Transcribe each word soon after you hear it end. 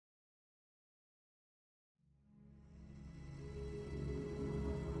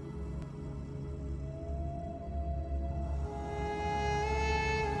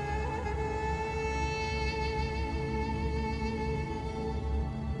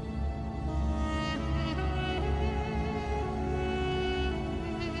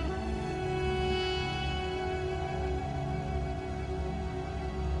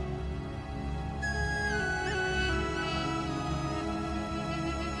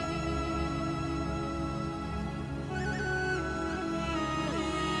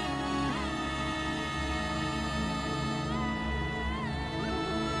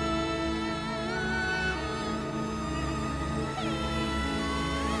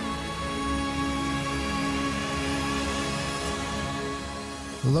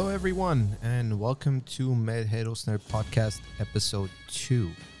Hello, everyone, and welcome to Mer Herosner podcast episode 2.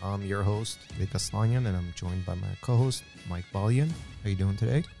 I'm your host, Vic and I'm joined by my co-host, Mike Balian. How you doing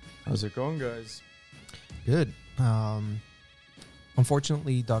today? How's it going, guys? Good.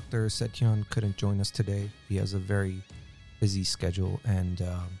 Unfortunately, Dr. Setyan couldn't join us today. He has a very busy schedule, and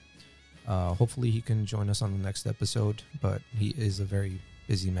hopefully he can join us on the next episode, but he is a very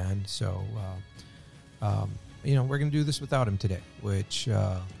busy man, so we're going to do this without him today, which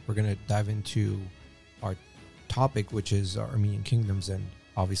we're going to dive into our topic, which is Armenian kingdoms. And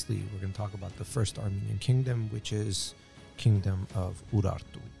obviously, we're going to talk about the first Armenian kingdom, which is Kingdom of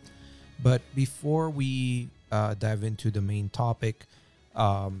Urartu. But before we dive into the main topic,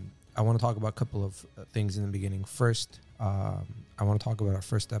 I want to talk about a couple of things in the beginning. First, I want to talk about our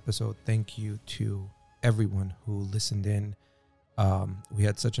first episode. Thank you to everyone who listened in. We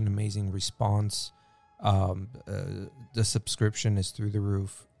had such an amazing response. The subscription is through the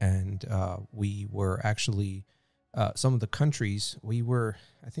roof, and we were actually some of the countries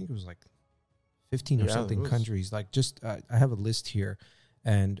I think it was like 15 or something countries, like just I have a list here,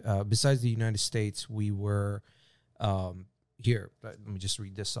 and besides the United States, we were here. Let me just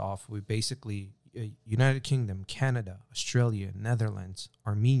read this off. We basically United Kingdom, Canada, Australia, Netherlands,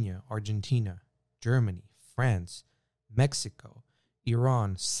 Armenia, Argentina, Germany, France, Mexico,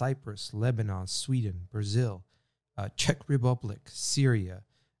 Iran, Cyprus, Lebanon, Sweden, Brazil, Czech Republic, Syria,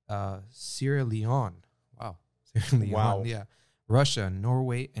 Sierra Leone. Wow. Sierra Leone, wow. Yeah. Russia,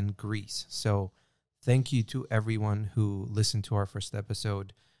 Norway, and Greece. So thank you to everyone who listened to our first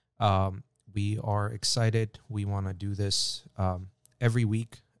episode. We are excited. We want to do this every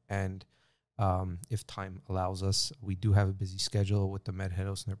week. And if time allows us, we do have a busy schedule with the Mer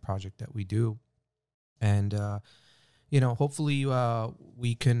Herosner project that we do. And, hopefully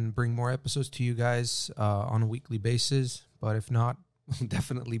we can bring more episodes to you guys on a weekly basis. But if not,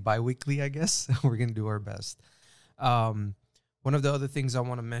 definitely bi-weekly, I guess. We're going to do our best. One of the other things I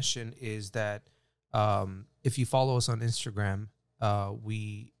want to mention is that if you follow us on Instagram,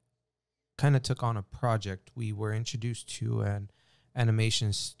 we kind of took on a project. We were introduced to an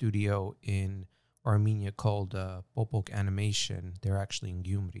animation studio in Armenia called Popok Animation. They're actually in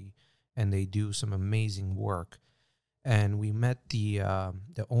Gyumri, and they do some amazing work. And we met the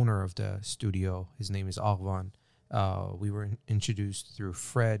owner of the studio. His name is Arvan. We were introduced through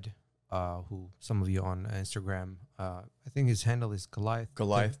Fred, who some of you on Instagram, I think his handle is Goliath.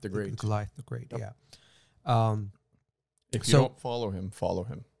 Goliath the Great. Goliath the Great, yep. Yeah. If you don't follow him, follow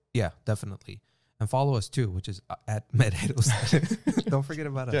him. Yeah, definitely. And follow us too, which is at Mer Herosner. Don't forget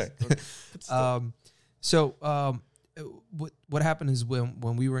about us. Yeah. What happened is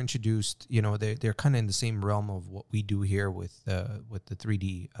when we were introduced, they're kind of in the same realm of what we do here with the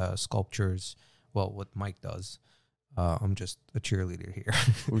 3D sculptures. Well, what Mike does. I'm just a cheerleader here.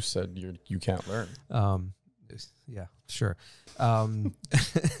 Who said you can't learn? Yeah, sure. And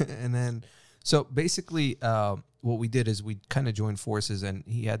then, so basically, what we did is we kind of joined forces, and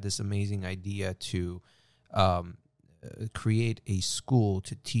he had this amazing idea to create a school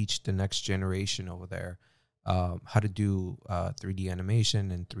to teach the next generation over there how to do 3D animation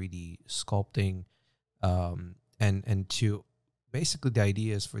and 3D sculpting, and to basically the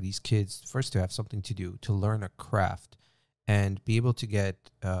idea is for these kids first to have something to do, to learn a craft and be able to get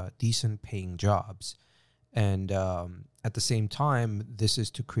decent paying jobs. And at the same time, this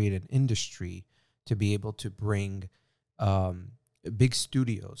is to create an industry to be able to bring big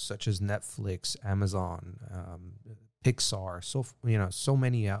studios such as Netflix, Amazon, Pixar, so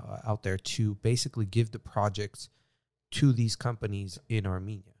many out there to basically give the projects to these companies in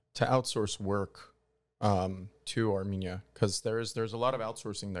Armenia. To outsource work to Armenia, because there's a lot of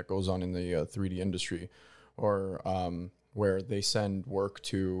outsourcing that goes on in the 3D industry, or where they send work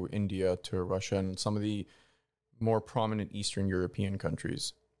to India, to Russia, and some of the more prominent Eastern European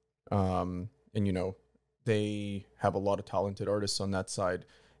countries. And, they have a lot of talented artists on that side.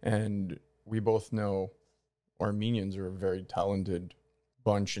 And we both know Armenians are a very talented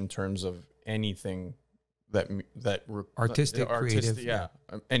bunch in terms of anything artistic, creative,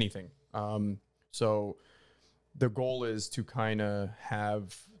 anything. So the goal is to kind of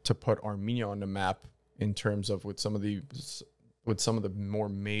have to put Armenia on the map in terms of with some of the more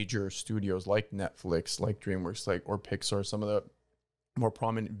major studios like Netflix, like DreamWorks, or Pixar, some of the more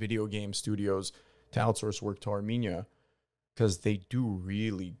prominent video game studios, to outsource work to Armenia, because they do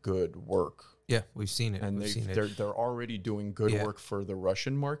really good work. Yeah, we've seen it. And they're already doing good work for the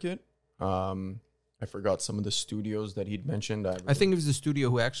Russian market. I forgot some of the studios that he'd mentioned. I think it was the studio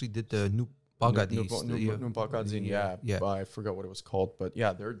who actually did the New Bagadzin, yeah. I forgot what it was called, but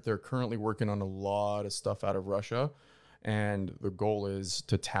yeah, they're currently working on a lot of stuff out of Russia, And the goal is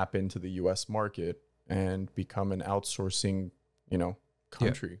to tap into the US market and become an outsourcing,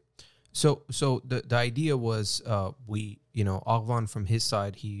 country. So the idea was Arvan from his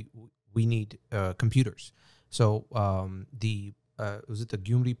side, we need computers. So was it the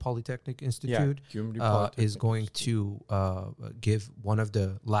Gyumri Polytechnic Institute? Gyumri Polytechnic is going to give one of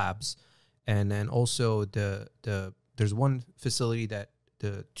the labs, and then also there's one facility that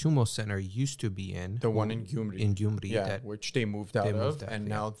the Tumo Center used to be in. The one in Gyumri. In Gyumri. Which they moved out of. And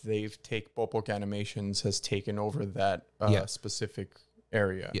now Popok Animations has taken over that specific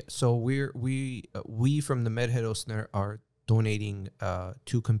area. Yeah. So we from the Mer Herosner are donating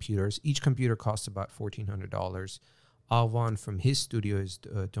 2 computers. Each computer costs about $1,400. Alvan from his studio is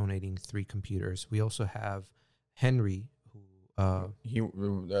donating 3 computers. We also have Henry,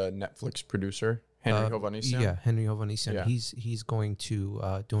 who the Netflix producer. Henry Hovhannisyan? Yeah, Henry Hovhannisyan. Yeah. He's going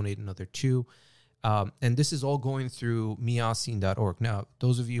to donate another 2. And this is all going through miasin.org. Now,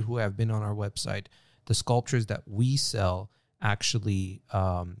 those of you who have been on our website, the sculptures that we sell, actually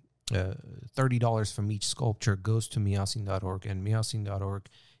 $30 from each sculpture goes to miasin.org. And miasin.org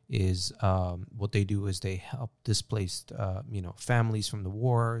is what they do is they help displaced families from the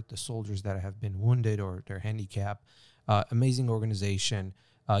war, the soldiers that have been wounded or they're handicapped. Amazing organization.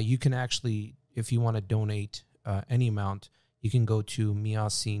 You can actually, if you want to donate any amount, you can go to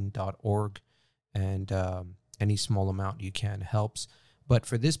miasin.org, and any small amount you can helps. But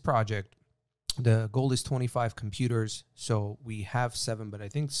for this project, the goal is 25 computers. So we have 7, but I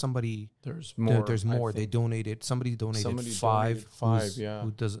think there's more. There's more. They donated. Somebody donated 5.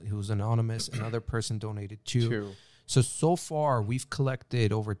 Who's anonymous. Another person donated 2. So far we've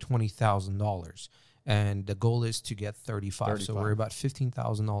collected over $20,000, and the goal is to get 35. So we're about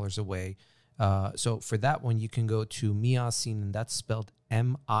 $15,000 away. So for that one, you can go to miasin, and that's spelled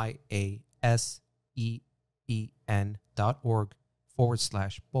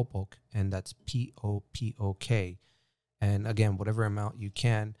miaseen.org/Popok, and that's POPOK. And again, whatever amount you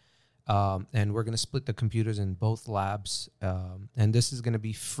can. And we're going to split the computers in both labs. And this is going to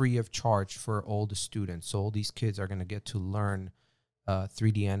be free of charge for all the students. So all these kids are going to get to learn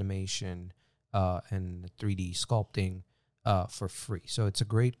 3D animation and 3D sculpting for free. So it's a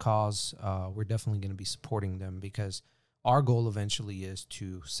great cause. We're definitely going to be supporting them, because our goal eventually is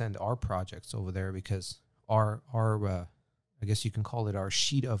to send our projects over there, because our I guess you can call it our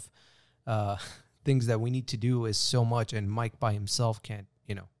sheet of things that we need to do is so much, and Mike by himself can't,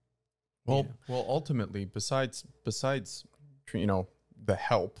 Well, ultimately, besides the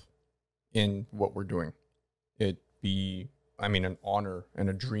help in what we're doing, it'd be, an honor and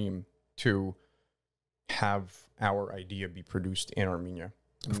a dream to have our idea be produced in Armenia.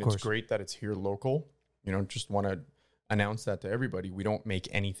 It's great that it's here local. Just want to announce that to everybody. We don't make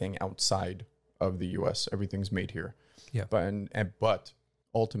anything outside of the U.S. Everything's made here. Yeah. But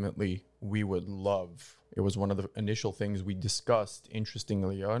ultimately, we would love. It was one of the initial things we discussed.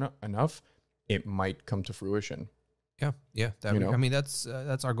 Interestingly enough, it might come to fruition. Yeah.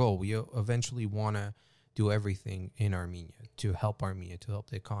 That's our goal. We eventually want to do everything in Armenia to help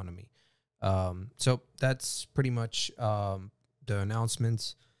the economy. So that's pretty much the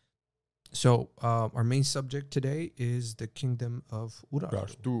announcements. So our main subject today is the Kingdom of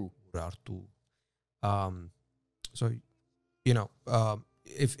Urartu. So,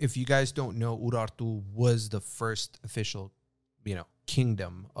 if you guys don't know, Urartu was the first official,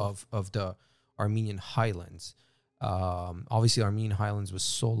 kingdom of the Armenian highlands. Obviously, Armenian highlands was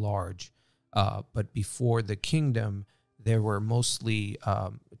so large, but before the kingdom, there were mostly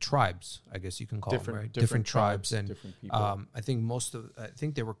tribes, I guess you can call them, right? Different tribes, and different people. I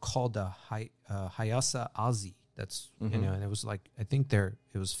think they were called the Hayasa Azi. That's and it was like, I think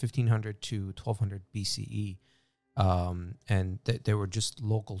it was 1500 to 1200 BCE, and they were just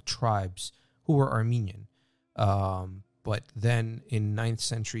local tribes who were Armenian. But then in 9th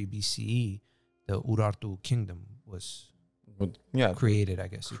century BCE, the Urartu kingdom was created, I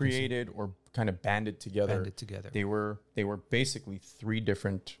guess. Created or kind of banded together. They were basically 3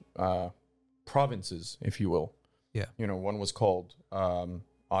 different provinces, if you will. Yeah. One was called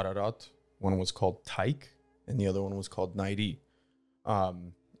Ararat, one was called Taik, and the other one was called Nairi.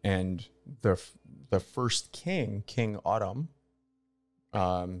 And the first King Aram,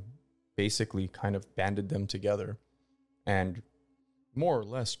 basically kind of banded them together and more or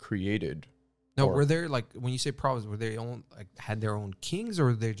less created. No, were there, like, when you say province, were they had their own kings, or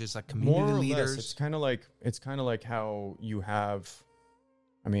were they just like community more or leaders? Less, it's kind of like how you have,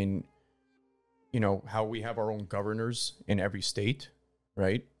 how we have our own governors in every state,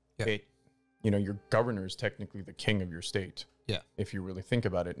 right? Yeah. Your governor is technically the king of your state. Yeah. If you really think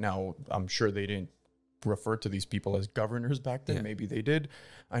about it. Now, I'm sure they didn't refer to these people as governors back then. Yeah. Maybe they did.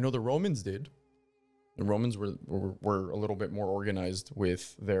 I know the Romans did. The Romans were a little bit more organized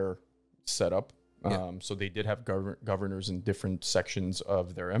with their setup. So they did have governors in different sections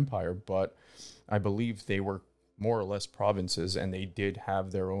of their empire, but I believe they were more or less provinces, and they did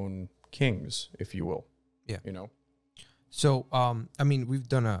have their own kings, if you will. Yeah. You know? So, I mean, we've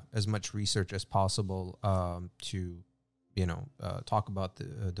done as much research as possible to, talk about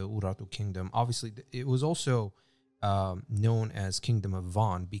the Urartu kingdom. Obviously, it was also known as Kingdom of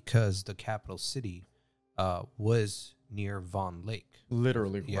Van because the capital city was near Van Lake.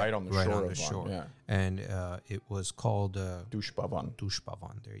 Literally right on the shore of Van. Yeah. And it was called Dushpavan.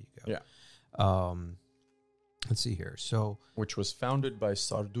 Dushpavan. There you go. Yeah. Let's see here. So, which was founded by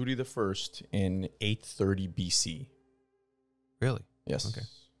Sarduri I in 830 BC. Really? Yes. Okay.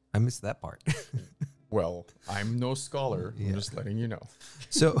 I missed that part. Well, I'm no scholar. I'm just letting you know.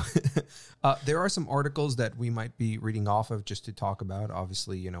 So there are some articles that we might be reading off of just to talk about.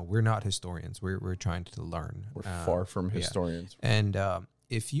 Obviously, we're not historians. We're trying to learn. We're far from historians. Yeah. And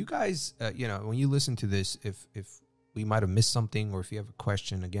if you guys, when you listen to this, if we might have missed something, or if you have a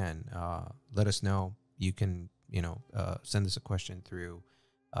question, again, let us know. You can, send us a question through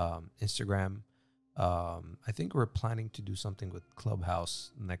Instagram. I think we're planning to do something with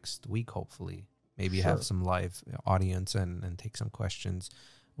Clubhouse next week, hopefully. Maybe have some live audience and take some questions.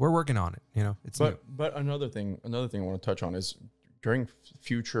 We're working on it. But another thing I want to touch on is during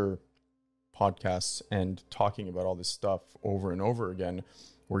future podcasts and talking about all this stuff over and over again,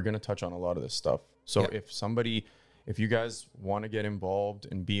 we're going to touch on a lot of this stuff. So if you guys want to get involved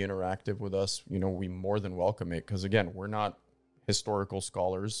and be interactive with us, we more than welcome it. Because again, we're not historical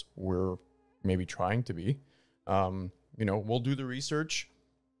scholars. We're maybe trying to be. We'll do the research.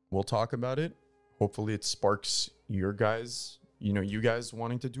 We'll talk about it. Hopefully it sparks you guys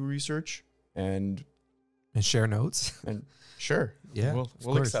wanting to do research and share notes. And sure. Yeah.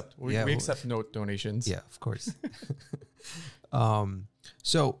 We'll accept. We accept note donations. Yeah, of course.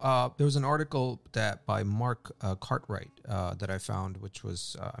 So there was an article by Mark Cartwright that I found, which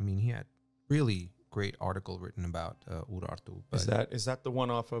was, he had really great article written about Urartu. Is that the one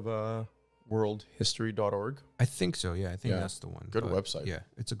off of worldhistory.org? I think so. Yeah, I think that's the one. Good website. Yeah,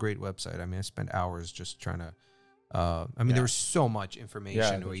 it's a great website. I spent hours just trying to. There was so much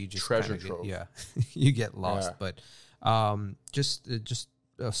information where you just treasure trove. You get lost. But just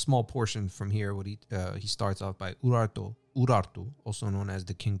a small portion from here. What he starts off by Urartu, also known as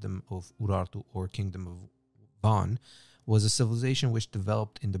the Kingdom of Urartu or Kingdom of Van, was a civilization which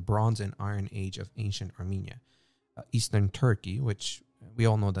developed in the Bronze and Iron Age of ancient Armenia, Eastern Turkey, which we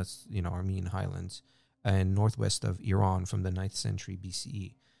all know that's, Armenian highlands, and northwest of Iran from the 9th century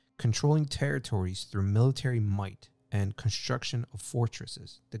BCE, controlling territories through military might and construction of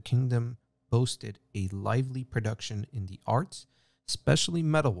fortresses. The kingdom boasted a lively production in the arts, especially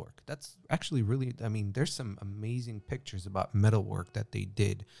metalwork. That's actually really, there's some amazing pictures about metalwork that they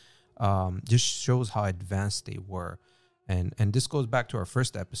did. Just shows how advanced they were. And this goes back to our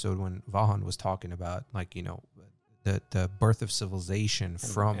first episode when Vahan was talking about, the birth of civilization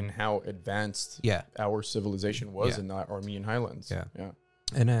and how advanced our civilization was in the Armenian highlands. Yeah.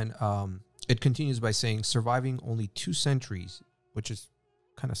 And then it continues by saying, surviving only 2 centuries, which is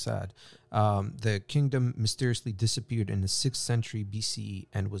kind of sad, the kingdom mysteriously disappeared in the 6th century BCE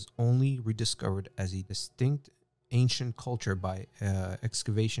and was only rediscovered as a distinct ancient culture by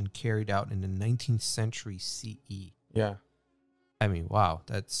excavation carried out in the 19th century CE. Yeah. Wow,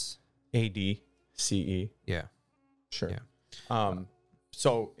 that's AD, CE. Yeah. Sure. Yeah.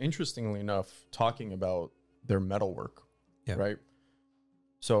 So interestingly enough, talking about their metalwork, right?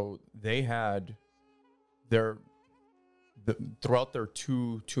 So they had throughout their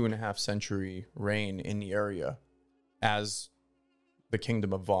 2.5 century reign in the area as the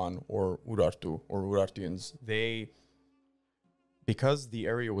Kingdom of Van or Urartu or Urartians, because the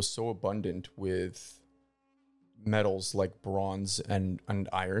area was so abundant with metals like bronze and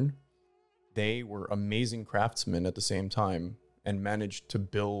iron, they were amazing craftsmen at the same time and managed to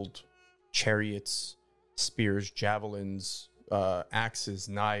build chariots, spears, javelins, axes,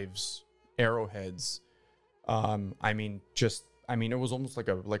 knives, arrowheads. It was almost like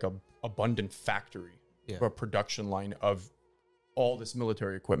a abundant factory, a production line of all this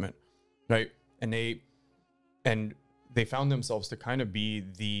military equipment, right? And they found themselves to kind of be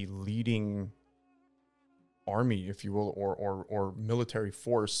the leading army, if you will, or military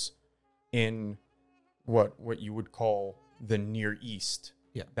force in what you would call the Near East,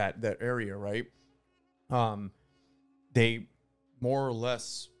 that area, right? They more or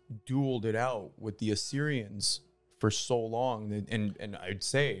less dueled it out with the Assyrians for so long. And I'd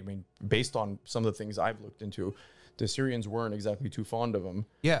say, I mean, based on some of the things I've looked into, the Assyrians weren't exactly too fond of them.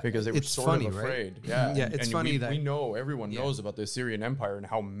 Yeah, because they were it's sort funny, of afraid. right? Yeah, Yeah, it's funny that we know, everyone knows about the Assyrian Empire and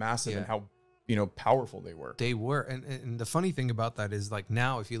how massive and how, you know, powerful they were. They were, and the funny thing about that is, like,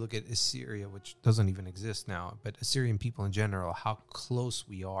 now if you look at Assyria, which doesn't even exist now, but Assyrian people in general, how close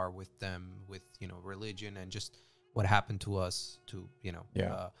we are with them, with, you know, religion and just what happened to us, to, you know,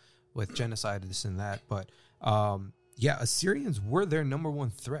 with genocide, this and that. But Assyrians were their number one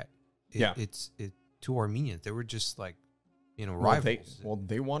threat. It's to Armenians. They were just like, you know, rivals.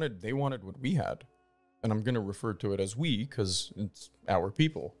 They wanted what we had. And I'm going to refer to it as we because it's our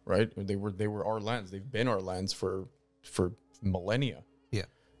people, right? They were our lands. They've been our lands for millennia. Yeah.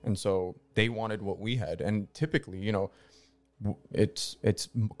 And so they wanted what we had. And typically, you know, it's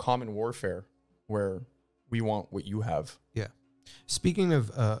common warfare where we want what you have. Yeah. Speaking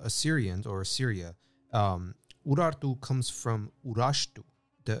of Assyrians or Assyria, Urartu comes from Urashtu,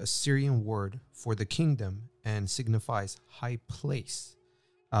 the Assyrian word for the kingdom, and signifies high place.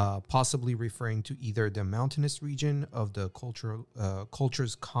 Possibly referring to either the mountainous region of the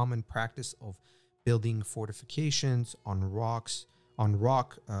culture's common practice of building fortifications on rock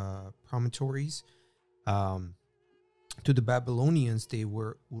promontories. To the Babylonians, they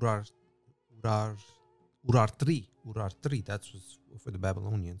were Urartri. That was for the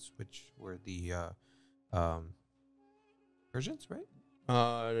Babylonians, which were the Persians, right?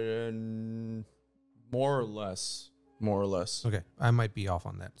 More or less. Okay, I might be off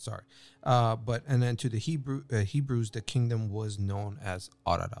on that. Sorry. And then to the Hebrews, the kingdom was known as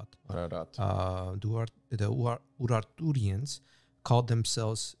Ararat. The Urarturians called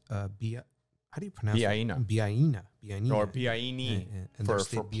themselves how do you pronounce it? Biaina. Or Biaini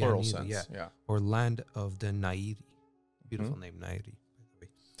for plural sense. Yeah. Or land of the Nairi. Beautiful name, Nairi, by the way.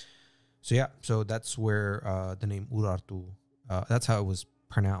 So that's where the name Urartu, that's how it was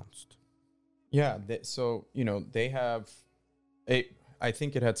pronounced. Yeah, so, you know, they have, I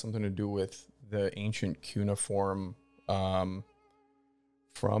think it had something to do with the ancient cuneiform from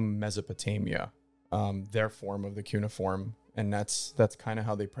Mesopotamia, their form of the cuneiform, and that's kind of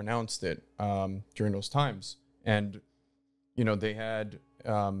how they pronounced it during those times. And, you know, they had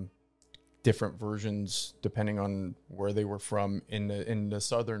different versions depending on where they were from. In the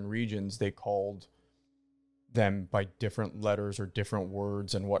southern regions, they called them by different letters or different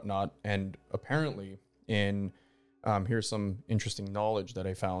words and whatnot. And apparently here's some interesting knowledge that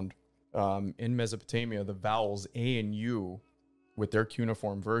I found. In Mesopotamia, the vowels A and U with their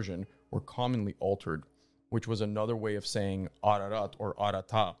cuneiform version were commonly altered, which was another way of saying Ararat or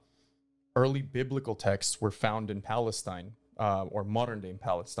Arata. Early biblical texts were found in Palestine, or modern day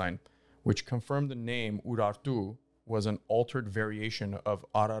Palestine, which confirmed the name Urartu was an altered variation of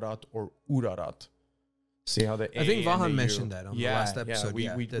Ararat or Urarat. See how the I think Vahan mentioned that on the last episode.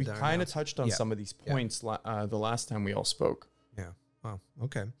 We kind of touched on some of these points the last time we all spoke. Yeah. Wow.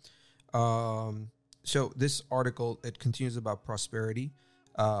 Okay. So this article, it continues about prosperity.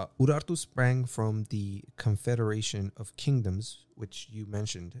 Urartu sprang from the Confederation of Kingdoms, which you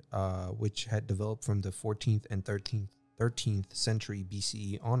mentioned, which had developed from the 14th and 13th century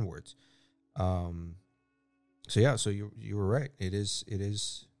BCE onwards. So you were right. It is.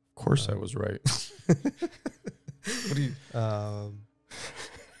 Of course, I was right. What do you?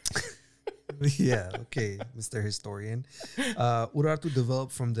 Yeah, okay, Mr. Historian. Urartu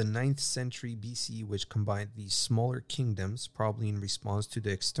developed from the 9th century BC, which combined these smaller kingdoms, probably in response to the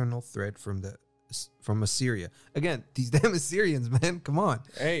external threat from Assyria. Again, these damn Assyrians, man, come on.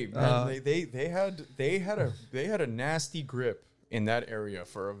 Hey, man, they had a nasty grip in that area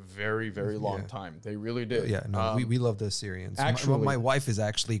for a very, very long time. They really did. Yeah, no, we love the Assyrians. Actually, my wife is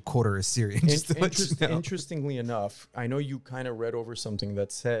actually quarter Assyrian. Interestingly enough, I know you kind of read over something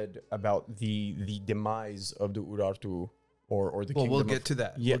that said about the demise of the Urartu or the kingdom. We'll get to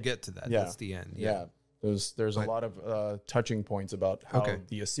that. Yeah. We'll get to that. Yeah. That's the end. Yeah. There's a lot of touching points about how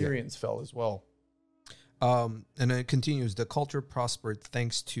the Assyrians fell as well. And then it continues. The culture prospered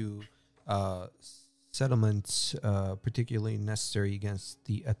thanks to settlements, particularly necessary against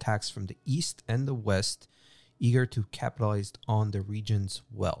the attacks from the east and the west, eager to capitalize on the region's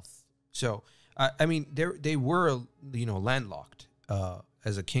wealth. So, I mean, they were, landlocked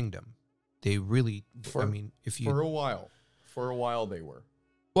as a kingdom. They really, for a while they were.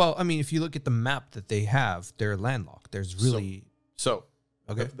 Well, I mean, if you look at the map that they have, they're landlocked. There's really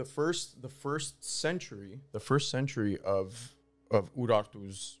okay. The first century of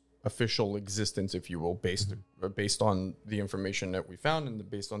Urartu's official existence, if you will, based on the information that we found and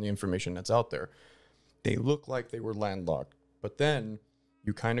based on the information that's out there, they look like they were landlocked. But then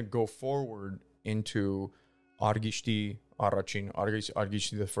you kind of go forward into Argishti Arachin,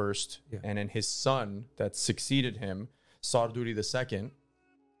 Argishti the first, and then his son that succeeded him, Sarduri the second,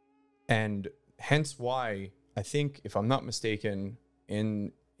 and hence why I think, if I'm not mistaken,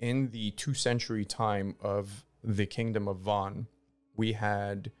 in the 2nd century time of the Kingdom of Van, we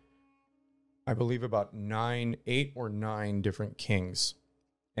had, I believe, about 8 or 9 different kings,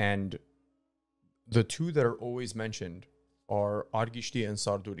 and the two that are always mentioned are Argishti and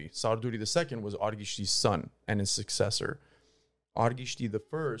Sarduri. Sarduri the second was Argishti's son and his successor. Argishti the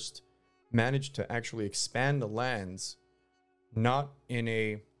first managed to actually expand the lands, not in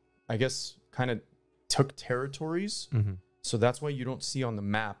a, I guess, kind of took territories. Mm-hmm. So that's why you don't see on the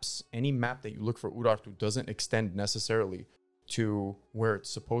maps, any map that you look for Urartu doesn't extend necessarily to where it's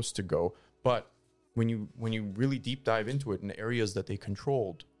supposed to go. But when you really deep dive into it in the areas that they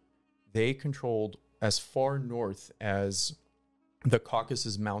controlled as far north as the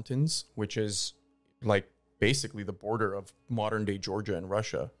Caucasus Mountains, which is like basically the border of modern day Georgia and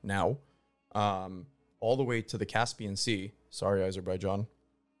Russia now, all the way to the Caspian Sea. Sorry, Azerbaijan.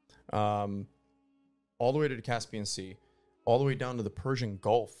 All the way to the Caspian Sea, all the way down to the Persian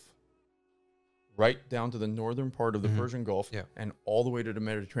Gulf, right down to the northern part of the Persian Gulf, and all the way to the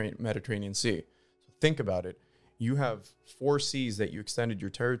Mediterranean Sea. So think about it. You have 4 seas that you extended your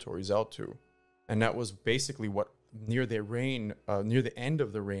territories out to. And that was basically what, near the end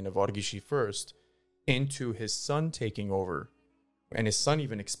of the reign of Argishti first, into his son taking over. And his son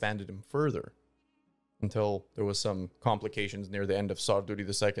even expanded him further until there was some complications near the end of Sarduri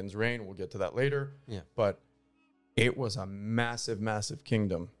II's reign. We'll get to that later. Yeah. But it was a massive, massive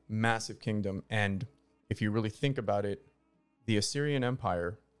kingdom. And if you really think about it, the Assyrian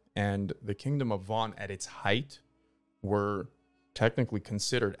Empire and the Kingdom of Van at its height were technically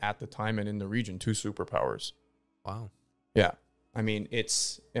considered at the time and in the region 2 superpowers. Wow. Yeah. I mean,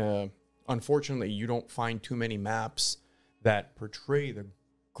 it's unfortunately, you don't find too many maps that portray the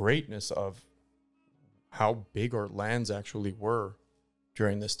greatness of how big our lands actually were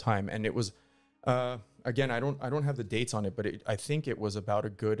during this time. And it was, again, I don't have the dates on it, but I think it was about a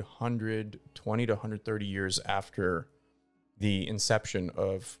good 120 to 130 years after the inception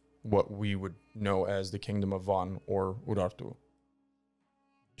of what we would know as the Kingdom of Van or Urartu.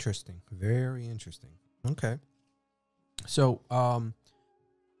 Interesting. Very interesting. Okay. So,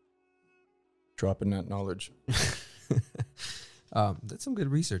 dropping that knowledge. That's some good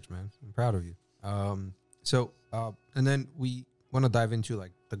research, man. I'm proud of you. And then we want to dive into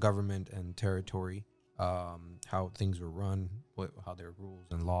like the government and territory, how things were run, how their rules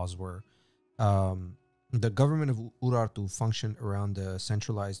and laws were. The government of Urartu functioned around a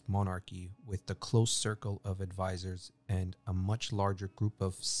centralized monarchy with a close circle of advisors and a much larger group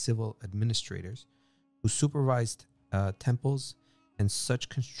of civil administrators who supervised temples and such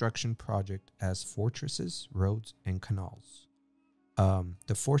construction projects as fortresses, roads, and canals.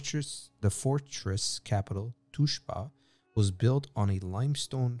 The fortress capital, Tushpa, was built on a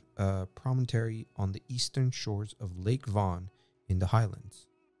limestone promontory on the eastern shores of Lake Van in the highlands.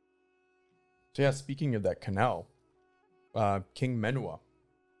 So yeah, speaking of that canal, King Menua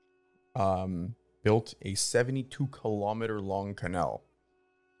built a 72-kilometer long canal.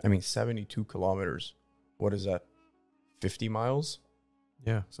 I mean, 72 kilometers. What is that? 50 miles?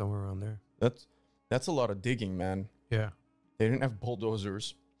 Yeah, somewhere around there. That's a lot of digging, man. Yeah. They didn't have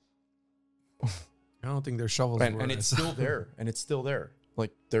bulldozers. I don't think their shovels were. And it's still there. And it's still there.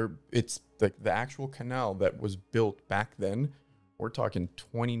 Like it's like the actual canal that was built back then. We're talking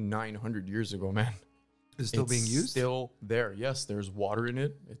 2,900 years ago, man. Is it still being used? Still there. Yes, there's water in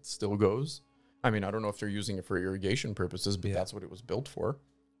it. It still goes. I mean, I don't know if they're using it for irrigation purposes, but that's what it was built for.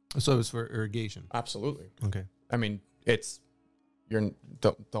 So it's for irrigation. Absolutely. Okay. I mean, the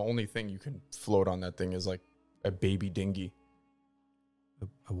only thing you can float on that thing is like a baby dinghy.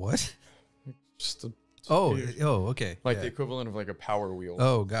 A what? Just okay. Like the equivalent of like a Power Wheel.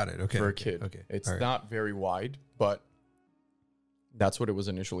 Oh, got it. Okay. For a kid. Okay. It's not very wide, but that's what it was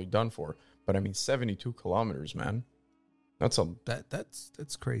initially done for. But I mean, 72 kilometers, man. That's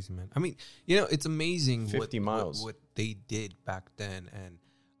crazy, man. I mean, it's amazing 50 miles. What they did back then, and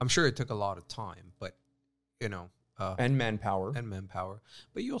I'm sure it took a lot of time, but and manpower.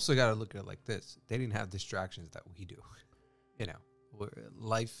 But you also got to look at it like this: they didn't have distractions that we do.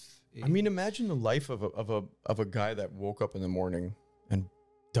 Life. I mean, imagine the life of a guy that woke up in the morning and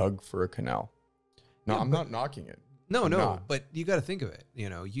dug for a canal. No, I'm not knocking it. No, but you got to think of it.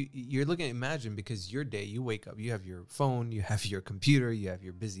 You're looking at imagine because your day, you wake up, you have your phone, you have your computer, you have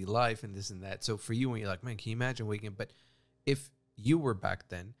your busy life and this and that. So for you, when you're like, man, can you imagine waking up? But if you were back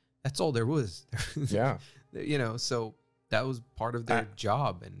then, that's all there was. Yeah. So that was part of their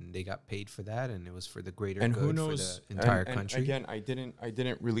job, and they got paid for that, and it was for the greater and good who knows, for the entire and country. again, I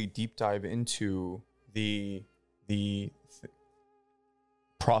didn't really deep dive into the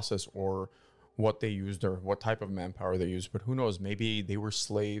process or what they used or what type of manpower they used, but who knows, maybe they were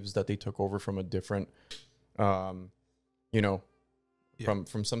slaves that they took over from a different from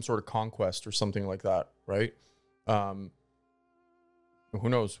some sort of conquest or something like that, right? Who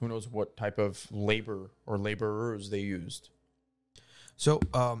knows what type of labor or laborers they used. So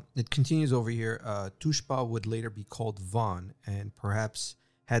it continues over here. Tushpa would later be called Van, and perhaps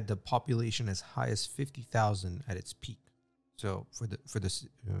had the population as high as 50,000 at its peak. So for this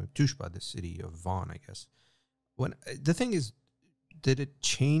Tushpa, the city of Van, I guess. When the thing is, did it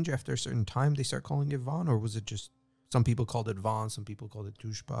change after a certain time? They start calling it Van, or was it just some people called it Van, some people called it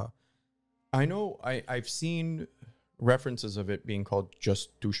Tushpa? I know I've seen references of it being called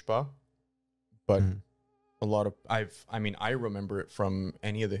just Tushpa, but a lot of I remember it from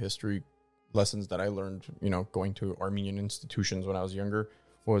any of the history lessons that I learned, going to Armenian institutions when I was younger,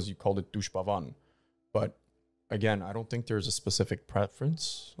 was you called it Tushpa Van. But again, I don't think there's a specific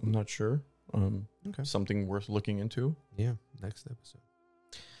preference. I'm not sure. Okay. Something worth looking into. Yeah, next episode.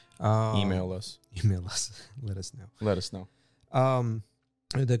 Email us. Let us know. Let us know.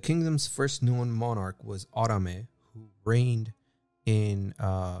 The kingdom's first known monarch was Arame, who reigned in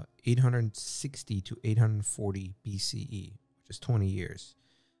 860 to 840 BCE, which is 20 years.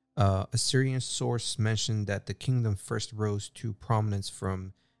 Assyrian source mentioned that the kingdom first rose to prominence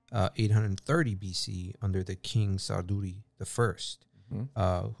from 830 BC under the king Sarduri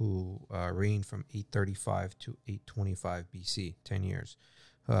I, who reigned from 835 to 825 BC, 10 years,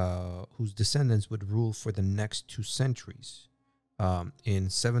 whose descendants would rule for the next 2 centuries. In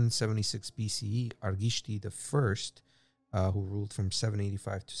 776 BCE, Argishti I, who ruled from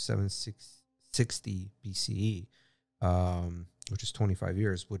 785 to 760 BCE, which is 25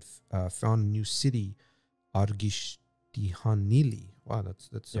 years, would found a new city, Argishtihanili. Wow,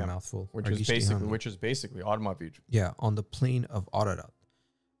 that's a mouthful. Which is basically Armavir. Yeah, on the plain of Ararat,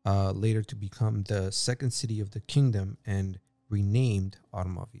 later to become the second city of the kingdom and renamed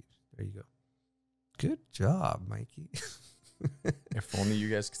Armavir. There you go. Good job, Mikey. If only you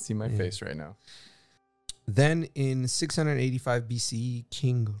guys could see my face right now. Then in 685 BCE,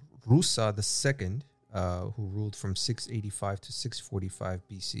 King Rusa II, who ruled from 685 to 645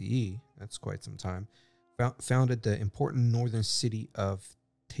 BCE, that's quite some time, founded the important northern city of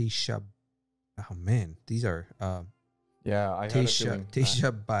Teishab. Oh man, these are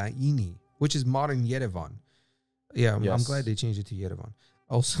Teishabaini, which is modern Yerevan. Yeah, I'm glad they changed it to Yerevan.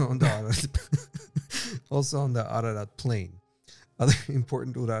 Also on the Ararat plain. Other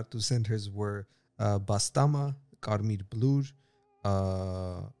important Urartu centers were Bastama, Karmir Blur,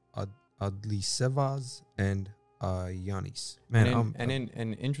 Adlisevaz, and Yanis. And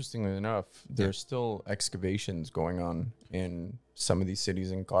interestingly enough, there's still excavations going on in some of these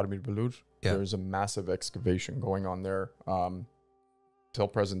cities in Karmir Blur. Yeah. There's a massive excavation going on there. Till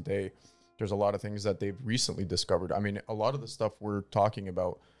present day, there's a lot of things that they've recently discovered. I mean, a lot of the stuff we're talking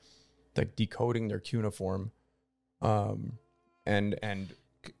about, like decoding their cuneiform, and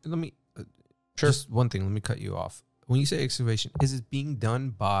let me just one thing. Let me cut you off. When you say excavation, is it being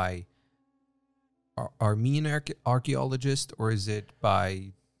done by Armenian archaeologists, or is it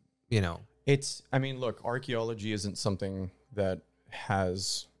by, It's. I mean, look, archaeology isn't something that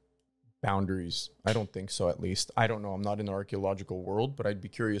has boundaries. I don't think so, at least. I don't know. I'm not in the archaeological world, but I'd be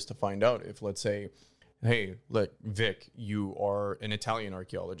curious to find out if, let's say, hey, look, Vic, you are an Italian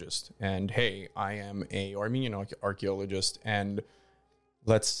archaeologist, and hey, I am a Armenian archaeologist, and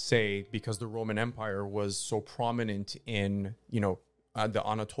let's say because the Roman Empire was so prominent in, the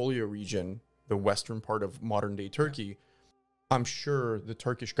Anatolia region, the western part of modern day Turkey, I'm sure the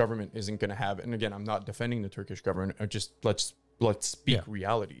Turkish government isn't going to have, and again, I'm not defending the Turkish government, just let's speak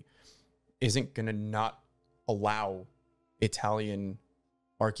reality, isn't going to not allow Italian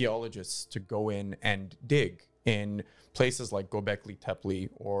archaeologists to go in and dig in places like Göbekli Tepe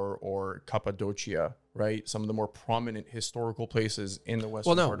or Cappadocia, right? Some of the more prominent historical places in the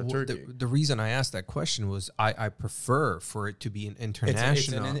western part of Turkey. The reason I asked that question was I prefer for it to be an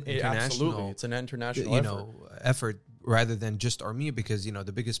international, absolutely, it's an international effort rather than just Armenia, because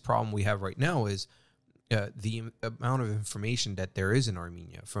the biggest problem we have right now is the amount of information that there is in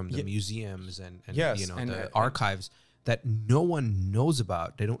Armenia from the museums and the archives that no one knows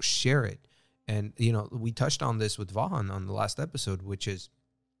about. They don't share it. And, we touched on this with Vahan on the last episode, which is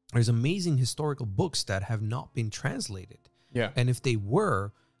there's amazing historical books that have not been translated. Yeah. And if they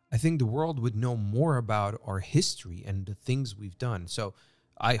were, I think the world would know more about our history and the things we've done. So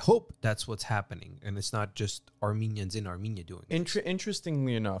I hope that's what's happening, and it's not just Armenians in Armenia doing it.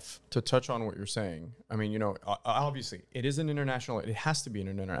 Interestingly enough, to touch on what you're saying, I mean, obviously, it is an international. It has to be an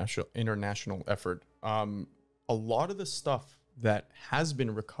international effort. A lot of the stuff that has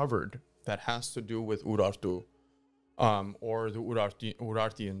been recovered that has to do with Urartu, or the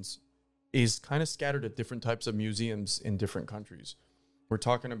Urartians, is kind of scattered at different types of museums in different countries. We're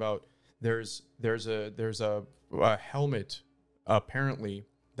talking about there's a helmet apparently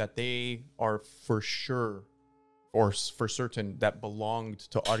that they are for sure or for certain that belonged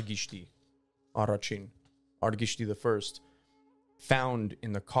to Argishti the First, found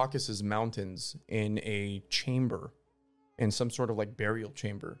in the Caucasus Mountains in a chamber, in some sort of like burial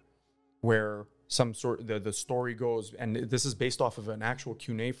chamber, where some sort the story goes, and this is based off of an actual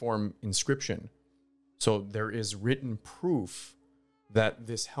cuneiform inscription. So there is written proof that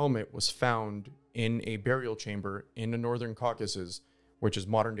this helmet was found in a burial chamber in the northern Caucasus, which is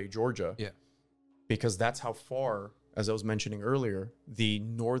modern day Georgia. Yeah. Because that's how far, as I was mentioning earlier, the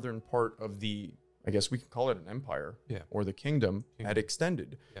northern part of the, I guess we can call it an empire, or the kingdom, had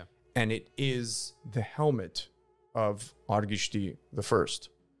extended. Yeah. And it is the helmet of Argishti the First.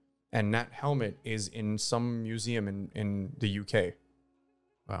 And that helmet is in some museum in the UK.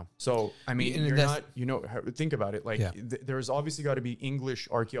 Wow. So, I mean, And you're that's- not, think about it. Like, there's obviously got to be English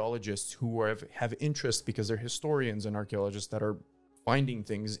archaeologists who have interest, because they're historians and archaeologists that are finding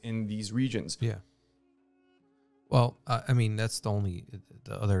things in these regions. Yeah. Well, I mean, that's the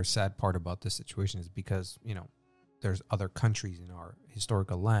other sad part about this situation is because, there's other countries in our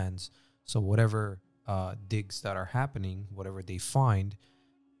historical lands. So whatever digs that are happening, whatever they find,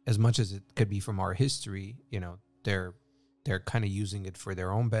 as much as it could be from our history, they're kind of using it for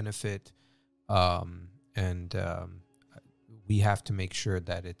their own benefit. And we have to make sure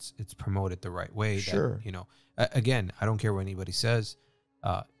that it's promoted the right way. Sure. That, again, I don't care what anybody says.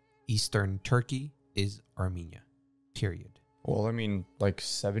 Eastern Turkey is Armenia, period. Well, I mean, like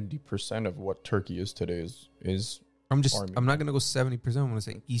 70% of what Turkey is today is Armenia. I'm not going to go 70%. I'm going to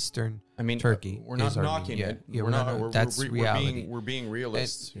say Eastern Turkey. We're not is knocking Armenia. it. Yeah, that's reality. We're being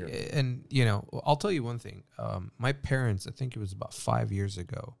realists here. And, I'll tell you one thing. My parents, I think it was about 5 years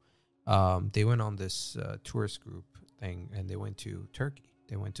ago, they went on this tourist group thing, and they went to Turkey.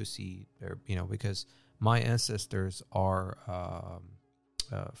 They went to see their, because my ancestors are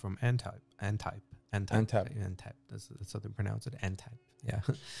from Antip. That's how they pronounce it. Antip. Yeah.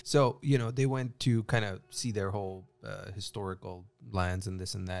 So, they went to kind of see their whole historical lands and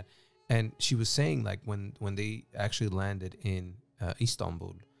this and that. And she was saying, like, when they actually landed in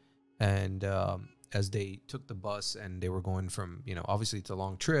Istanbul, and as they took the bus and they were going from, obviously it's a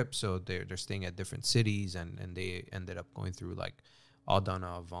long trip, so they're staying at different cities, and they ended up going through like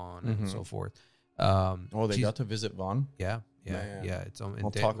Adana, Van, and so forth. They got to visit Van? Yeah. It's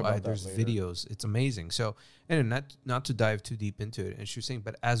We'll talk about that there's later. videos. It's amazing. So, and not to dive too deep into it. And she was saying,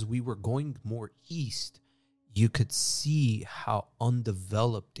 but as we were going more east, you could see how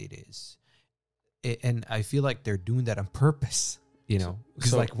undeveloped it is. And I feel like they're doing that on purpose,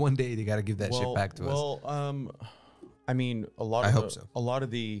 because like one day they got to give that shit back to us. Well, I mean, a lot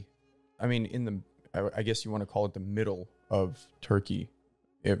of the, I mean, in the, I guess you want to call it the middle of Turkey,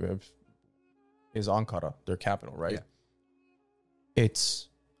 is Ankara, their capital, right? Yeah.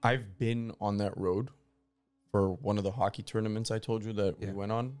 I've been on that road for one of the hockey tournaments I told you that we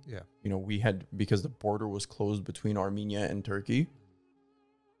went on. Yeah. We had, because the border was closed between Armenia and Turkey,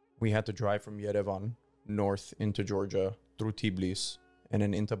 we had to drive from Yerevan north into Georgia through Tbilisi and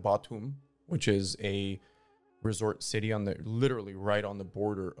then into Batum, which is a resort city literally right on the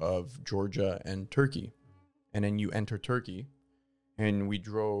border of Georgia and Turkey. And then you enter Turkey, and we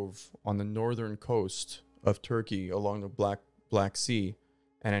drove on the northern coast of Turkey along the Black Sea.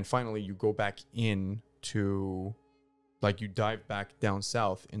 And then finally you go back in to, like, you dive back down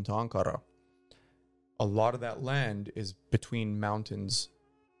south into Ankara. A lot of that land is between mountains.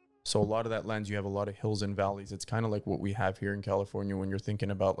 So a lot of that land, you have a lot of hills and valleys. It's kind of like what we have here in California when you're thinking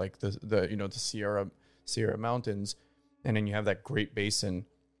about like the Sierra Mountains. And then you have that Great Basin,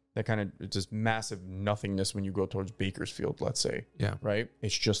 that kind of just massive nothingness when you go towards Bakersfield, let's say. Yeah. Right?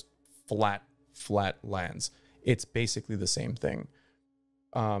 It's just flat lands. It's basically the same thing,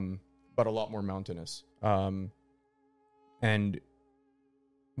 but a lot more mountainous. And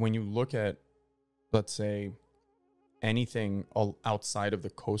when you look at, let's say, anything outside of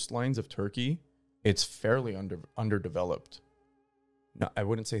the coastlines of Turkey, it's fairly underdeveloped. No, I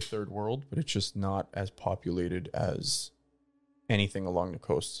wouldn't say third world, but it's just not as populated as anything along the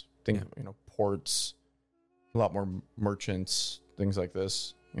coast. Ports, a lot more merchants, things like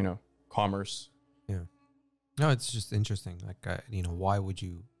this, commerce. Yeah. No, it's just interesting. Like, why would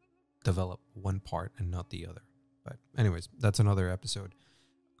you develop one part and not the other? But anyways, that's another episode.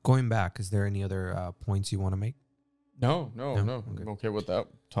 Going back, is there any other points you want to make? No. Okay. I'm okay with that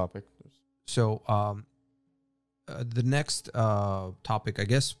topic. So, the next topic, I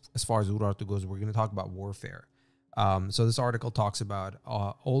guess, as far as Urartu goes, we're going to talk about warfare. So this article talks about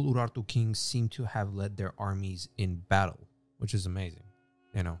all Urartu kings seem to have led their armies in battle, which is amazing.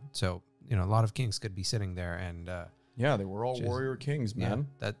 So a lot of kings could be sitting there and yeah, they were all warrior kings, man.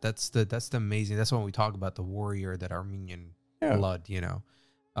 Yeah, that's the amazing. That's when we talk about the warrior, that Armenian blood. They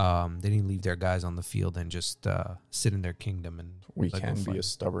didn't leave their guys on the field and just sit in their kingdom. And we can be a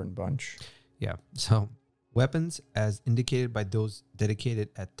stubborn bunch. Yeah. So weapons, as indicated by those dedicated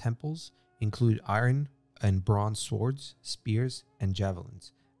at temples, include iron and bronze swords, spears, and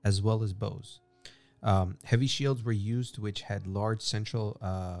javelins, as well as bows. Heavy shields were used, which had large central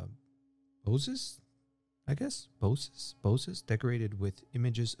boses, decorated with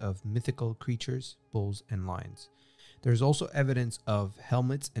images of mythical creatures, bulls, and lions. There's also evidence of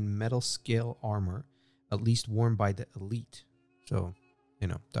helmets and metal scale armor, at least worn by the elite. So,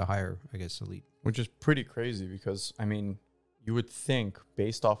 the higher, elite. Which is pretty crazy because, you would think,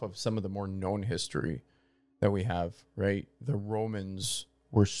 based off of some of the more known history that we have, right? The Romans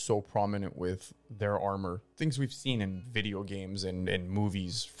were so prominent with their armor. Things we've seen in video games and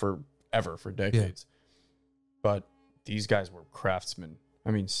movies for decades. Yeah. But these guys were craftsmen.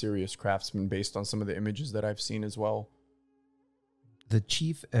 Serious craftsmen based on some of the images that I've seen as well. The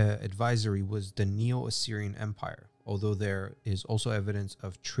chief advisory was the Neo-Assyrian Empire, although there is also evidence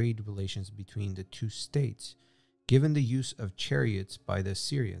of trade relations between the two states. Given the use of chariots by the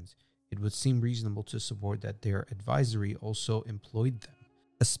Assyrians, it would seem reasonable to support that their advisory also employed them,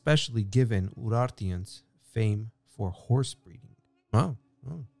 especially given Urartians' fame for horse breeding. Oh.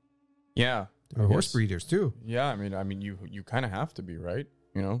 Yeah. They're horse breeders too. Yeah, you kind of have to be, right?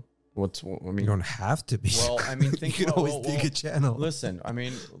 You don't have to be. Well, think you can always dig a channel. Listen, a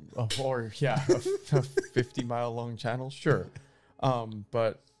 50-mile long channel, sure.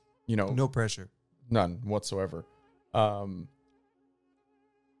 But no pressure, none whatsoever. You're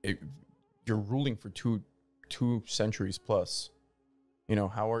ruling for two centuries plus.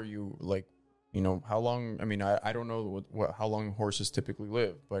 How are you how long? I don't know how long horses typically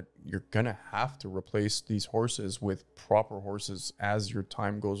live, but you're gonna have to replace these horses with proper horses as your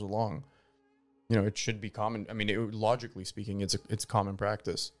time goes along. It should be common. Logically speaking, it's common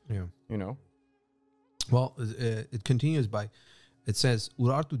practice. Yeah. Well, it continues by, it says,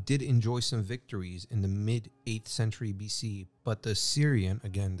 Urartu did enjoy some victories in the mid-8th century BC, but the Assyrian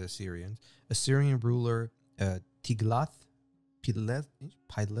ruler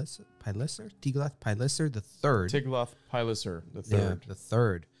Tiglath-Pileser the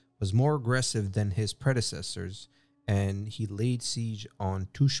third was more aggressive than his predecessors, and he laid siege on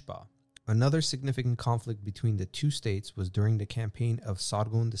Tushpa. Another significant conflict between the two states was during the campaign of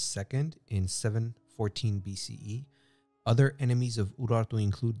Sargon II in 714 BCE. Other enemies of Urartu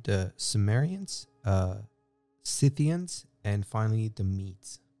include the Cimmerians, Scythians, and finally the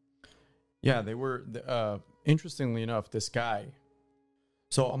Medes. Yeah, they were, interestingly enough, this guy.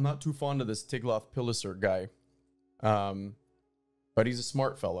 So I'm not too fond of this Tiglath-Pileser guy, but he's a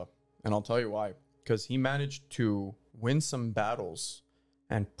smart fella, and I'll tell you why. Because he managed to win some battles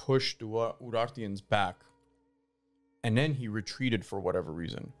and push the Urartians back, and then he retreated for whatever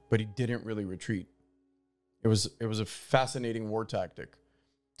reason, but he didn't really retreat. It was a fascinating war tactic.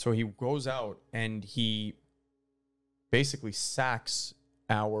 So he goes out and he basically sacks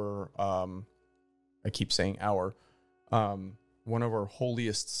our, I keep saying our, one of our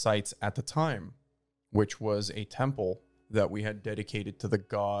holiest sites at the time, which was a temple that we had dedicated to the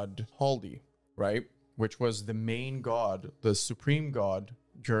god Haldi, right? Which was the main god, the supreme god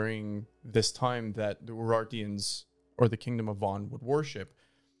during this time that the Urartians or the Kingdom of Van would worship.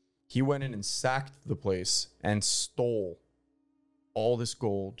 He went in and sacked the place and stole all this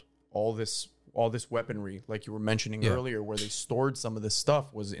gold, all this weaponry, like you were mentioning earlier, where they stored some of this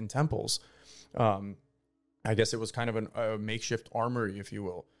stuff was in temples. I guess it was kind of a makeshift armory, if you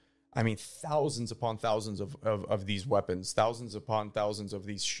will. Thousands upon thousands of these weapons, thousands upon thousands of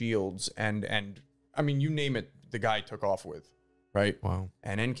these shields, and you name it, the guy took off with, right? Wow.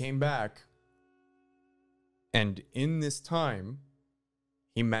 And then came back, and in this time,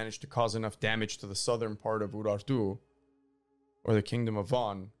 he managed to cause enough damage to the southern part of Urartu, or the Kingdom of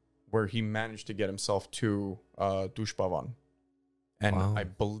Van, where he managed to get himself to Dushpavan. And wow. I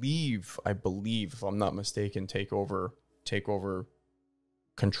believe, if I'm not mistaken, take over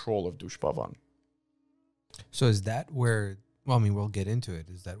control of Dushpavan. So is that where Well, I mean, we'll get into it.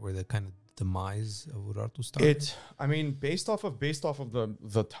 Is that where the kind of demise of Urartu started? Based off of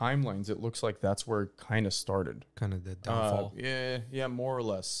the timelines, it looks like that's where it kind of started. Kind of the downfall. Yeah, more or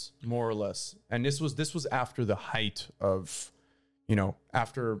less. And this was after the height of,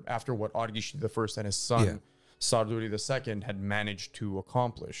 after what Argish the First and his son Sarduri the Second had managed to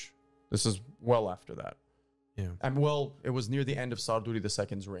accomplish. This is well after that. Yeah. And it was near the end of Sarduri the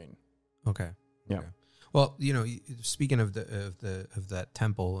Second's reign. Okay. Yeah. Okay. Well, speaking of that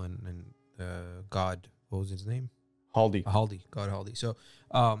temple and God, what was his name? Haldi. God Haldi. So,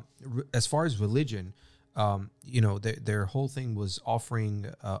 as far as religion, their whole thing was offering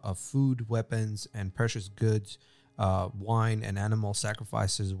of food, weapons, and precious goods. Wine and animal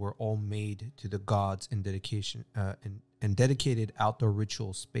sacrifices were all made to the gods in dedication and dedicated outdoor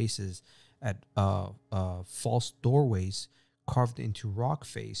ritual spaces at false doorways carved into rock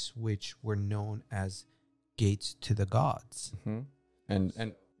face, which were known as gates to the gods. Mm-hmm.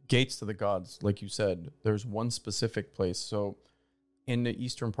 And gates to the gods, like you said, there's one specific place. So in the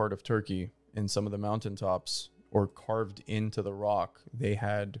eastern part of Turkey, in some of the mountaintops, or carved into the rock, they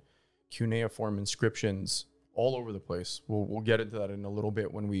had cuneiform inscriptions all over the place. We'll get into that in a little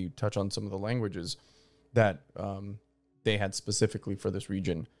bit when we touch on some of the languages that they had specifically for this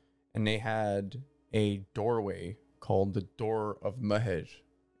region. And they had a doorway called the Door of Meher,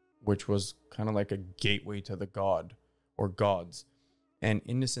 which was kind of like a gateway to the god or gods. And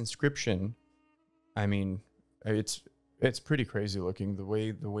in this inscription, I mean, it's pretty crazy looking, the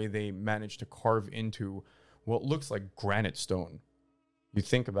way they managed to carve into what looks like granite stone. You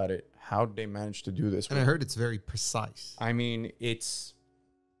think about it, how did they manage to do this? And I heard it's very precise. I mean, if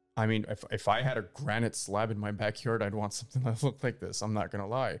I had a granite slab in my backyard, I'd want something that looked like this. I'm not gonna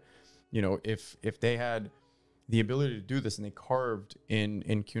lie. If they had the ability to do this and they carved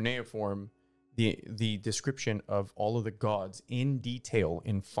in cuneiform the description of all of the gods in detail,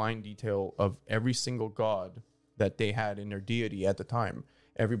 in fine detail, of every single god that they had in their deity at the time,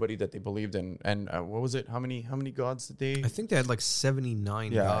 everybody that they believed in. And what was it? How many gods did they? I think they had like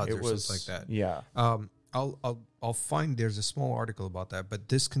 79 gods or something like that. Yeah. I'll find there's a small article about that, but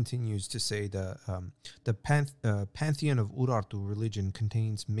this continues to say the pantheon of Urartu religion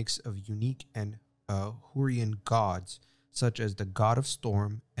contains mix of unique and Hurrian gods such as the god of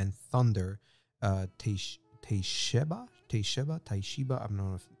storm and thunder, Taisheba. I don't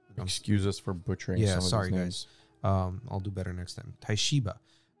know if excuse us for butchering. some sorry of these guys. names. I'll do better next time. Taisheba,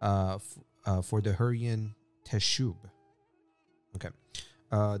 for the Hurrian Teshub. Okay.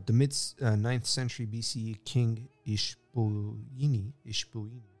 The mid-9th century BC King Ishbuini.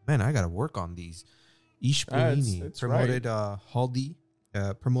 Man, I gotta work on these. Ishbuini it's promoted right.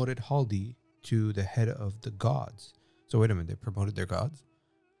 Promoted Haldi to the head of the gods. So wait a minute, they promoted their gods?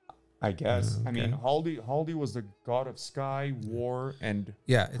 I guess. Okay. I mean, Haldi was the god of sky, war, and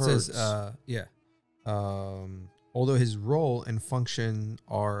it herds. says although his role and function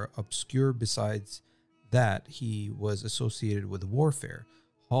are obscure, besides that he was associated with warfare.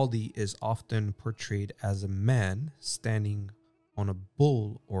 Haldi is often portrayed as a man standing on a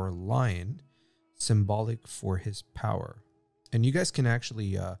bull or a lion, symbolic for his power. And you guys can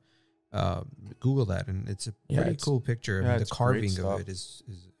actually Google that, and it's a pretty cool picture. I mean, the carving of it is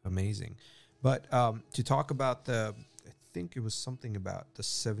amazing. But to talk about I think it was something about the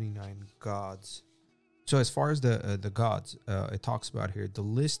 79 gods. So as far as the gods, it talks about here, the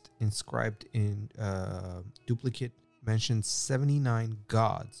list inscribed in duplicate mentions 79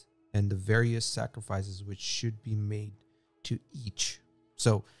 gods and the various sacrifices which should be made to each.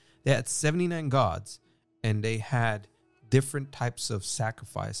 So they had 79 gods, and they had different types of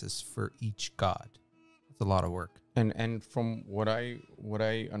sacrifices for each god. That's a lot of work. And from what I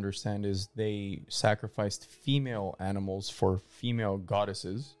understand is they sacrificed female animals for female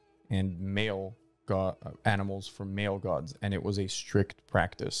goddesses and male animals for male gods, and it was a strict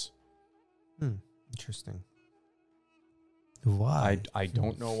practice. Interesting. Why? I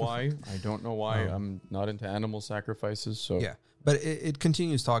don't know why. I'm not into animal sacrifices, so yeah. But it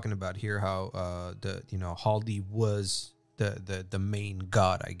continues talking about here how Haldi was the main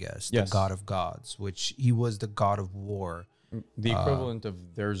god, I guess, the god of gods, which he was the god of war, the equivalent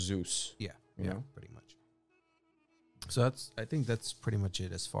of their Zeus. Yeah, pretty much. So I think that's pretty much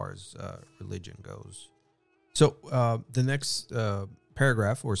it as far as religion goes. So the next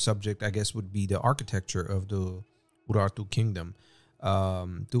paragraph or subject, I guess, would be the architecture of the Urartu kingdom.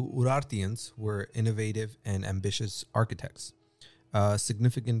 The Urartians were innovative and ambitious architects.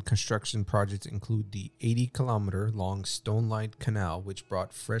 Significant construction projects include the 80-kilometer long stone-lined canal, which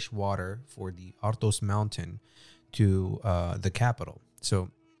brought fresh water for the Artos mountain to the capital. So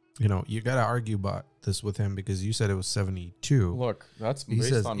You got to argue about this with him because you said it was 72. Look, that's He based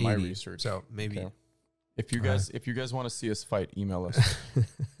says on 80, my research. so maybe. Okay. If you guys want to see us fight, email us.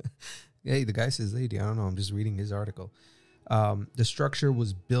 Hey, the guy says 80. I don't know. I'm just reading his article. The structure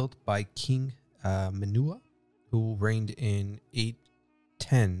was built by King Menua, who reigned in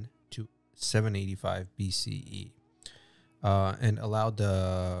 810 to 785 BCE, and allowed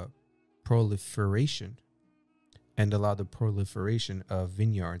the proliferation of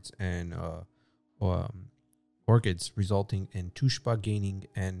vineyards and orchids, resulting in Tushpa gaining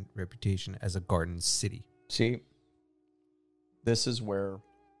an reputation as a garden city. See, this is where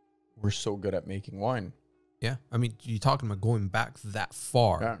we're so good at making wine. Yeah, I mean, you're talking about going back that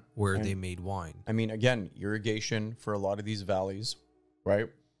far, Yeah. where And they made wine. I mean, again, irrigation for a lot of these valleys, right?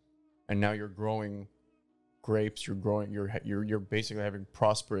 And now you're growing grapes. You're basically having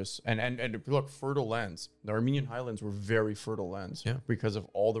prosperous and look, fertile lands. The Armenian highlands were very fertile lands, Yeah. because of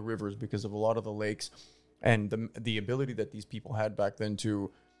all the rivers, because of a lot of the lakes, and the ability that these people had back then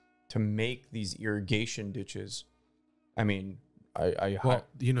to make these irrigation ditches. I mean,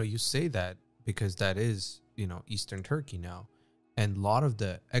 you say that because that is, Eastern Turkey now. And a lot of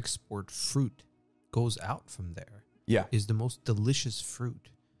the export fruit goes out from there. Yeah. Is the most delicious fruit.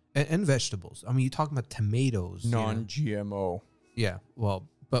 And vegetables. I mean, you're talking about tomatoes. Non-GMO. Yeah. Well,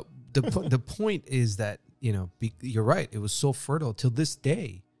 but the point is that, you're right. It was so fertile till this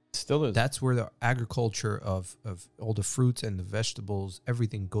day. Still is. That's where the agriculture of all the fruits and the vegetables,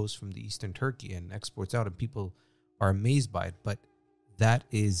 everything goes from the Eastern Turkey and exports out. And people are amazed by it. But that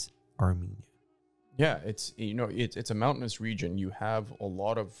is Armenia. Yeah, it's a mountainous region. You have a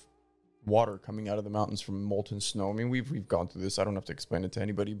lot of water coming out of the mountains from molten snow. I mean, we've gone through this. I don't have to explain it to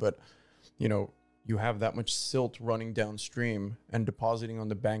anybody, but you have that much silt running downstream and depositing on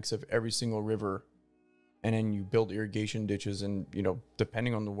the banks of every single river, and then you build irrigation ditches, and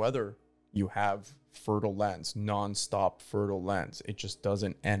depending on the weather, you have fertile lands, non-stop fertile lands. It just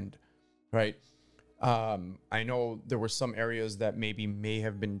doesn't end, right? I know there were some areas that may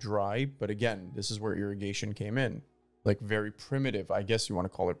have been dry, but again, this is where irrigation came in, like very primitive. I guess you want to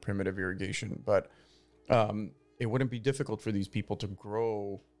call it primitive irrigation, but it wouldn't be difficult for these people to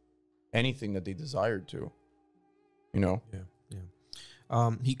grow anything that they desired to, Yeah.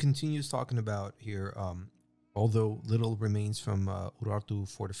 He continues talking about here, although little remains from Urartu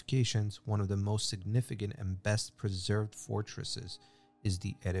fortifications, one of the most significant and best preserved fortresses is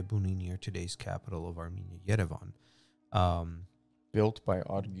the Erebuni near today's capital of Armenia, Yerevan. Built by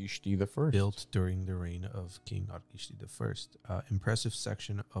Argishti the First. Built during the reign of King Argishti the First. Impressive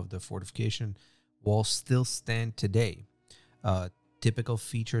section of the fortification walls still stand today. Typical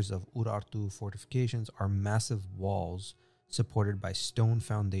features of Urartu fortifications are massive walls supported by stone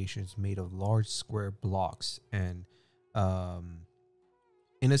foundations made of large square blocks, and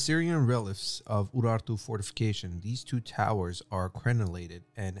in Assyrian reliefs of Urartu fortification, these two towers are crenellated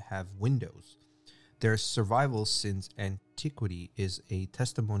and have windows. Their survival since antiquity is a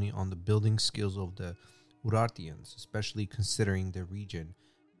testimony on the building skills of the Urartians, especially considering the region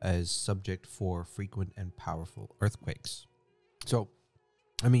as subject for frequent and powerful earthquakes. So,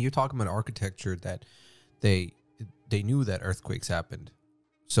 I mean, you're talking about architecture that they knew that earthquakes happened.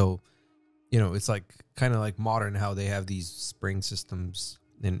 So, it's like kind of like modern how they have these spring systems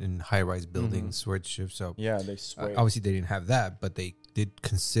in high-rise buildings, which so yeah, they sway. Obviously they didn't have that, but they did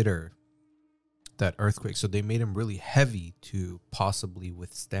consider that earthquake. So they made them really heavy to possibly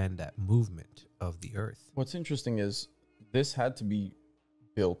withstand that movement of the earth. What's interesting is this had to be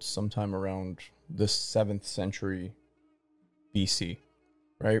built sometime around the 7th century BC,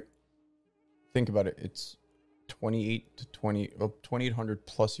 right? Think about it. It's 2800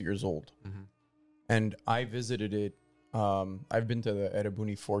 plus years old. Mm-hmm. And I visited it. I've been to the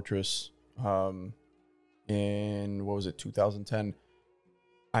Erebuni Fortress in, 2010.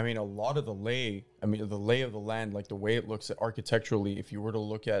 I mean, a lot of the lay of the land, like the way it looks architecturally, if you were to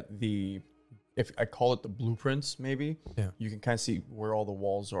look at if I call it the blueprints, maybe, you can kind of see where all the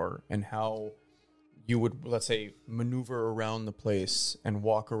walls are and how you would, let's say, maneuver around the place and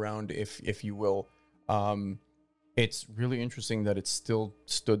walk around, if you will. It's really interesting that it still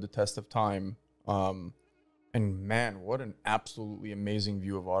stood the test of time. And man, what an absolutely amazing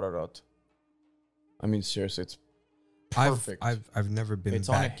view of Ararat. I mean, seriously, it's perfect. I've never been. It's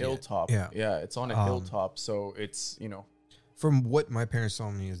on a hilltop. Yeah, it's on a hilltop. So it's From what my parents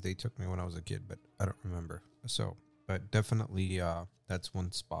told me is they took me when I was a kid, but I don't remember. So, but definitely, that's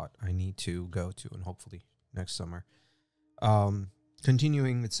one spot I need to go to, and hopefully next summer.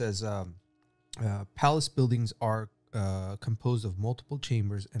 Continuing, it says, palace buildings are composed of multiple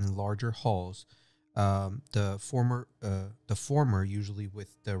chambers and larger halls, The former usually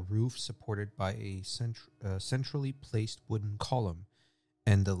with the roof supported by a centrally placed wooden column,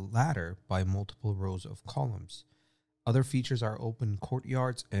 and the latter by multiple rows of columns. Other features are open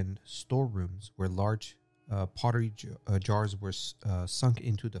courtyards and storerooms where large pottery jars were sunk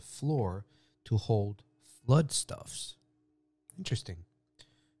into the floor to hold floodstuffs. Interesting.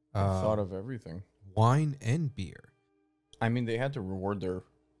 I thought of everything. Wine and beer. I mean, they had to reward their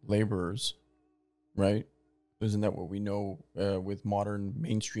laborers, right? Isn't that what we know with modern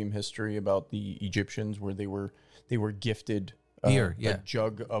mainstream history about the Egyptians, where they were gifted Beer, a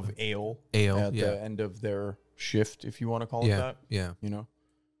jug of ale at the end of their shift, if you want to call it that? Yeah. You know?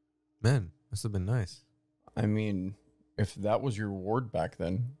 Man, must have been nice. I mean, if that was your reward back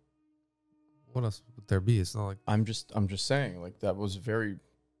then, what else would there be? It's not like I'm just saying, like, that was very,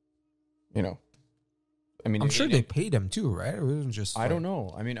 you know. I mean, I'm sure they paid him too, right? It wasn't just. I don't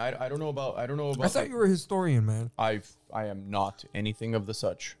know. I mean, I don't know about. I thought you were a historian, man. I am not anything of the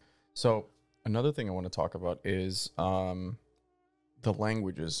such. So another thing I want to talk about is the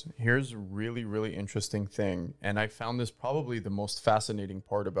languages. Here's a really, really interesting thing, and I found this probably the most fascinating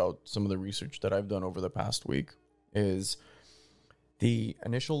part about some of the research that I've done over the past week, is the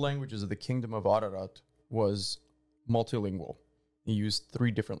initial languages of the Kingdom of Ararat was multilingual. He used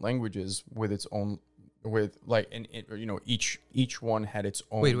 3 different languages with its own, with like, and you know, each one had its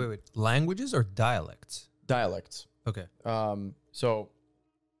own. Wait. Languages or dialects? Dialects. Okay.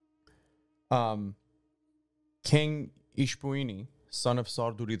 King Ishbuini, son of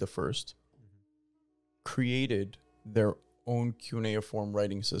Sarduri I, created their own cuneiform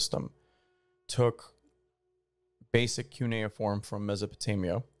writing system, took basic cuneiform from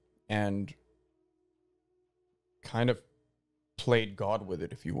Mesopotamia and kind of played God with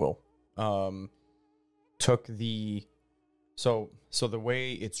it, if you will. Took the so the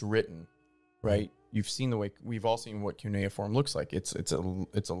way it's written, right? You've seen the way, we've all seen what cuneiform looks like. It's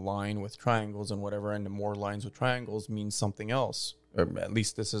a line with triangles and whatever, and the more lines with triangles means something else. Or at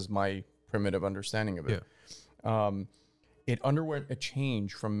least this is my primitive understanding of it. Yeah. It underwent a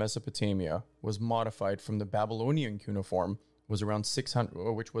change from Mesopotamia, was modified from the Babylonian cuneiform, which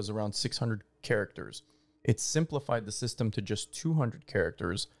was around 600 characters. It simplified the system to just 200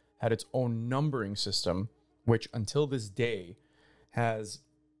 characters, had its own numbering system, which until this day has.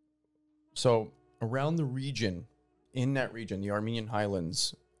 So around the region, in that region, the Armenian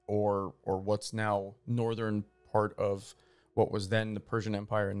Highlands, or what's now northern part of what was then the Persian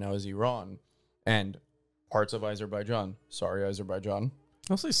Empire and now is Iran, and parts of Azerbaijan. Sorry, Azerbaijan.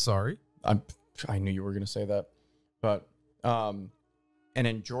 I'll say sorry. I knew you were going to say that. But, and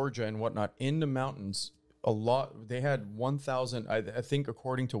in Georgia and whatnot, in the mountains, they had 1,000, I think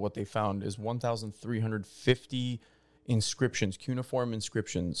according to what they found, is 1,350 inscriptions, cuneiform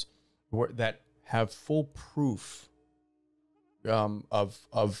inscriptions, that have full proof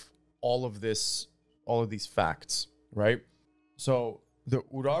of all of these facts, right? So the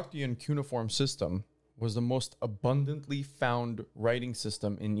Urartian cuneiform system was the most abundantly found writing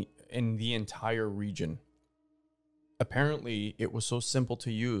system in the entire region. Apparently, it was so simple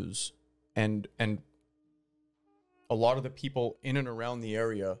to use, and a lot of the people in and around the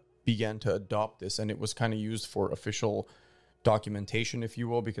area began to adopt this, and it was kind of used for official documentation, if you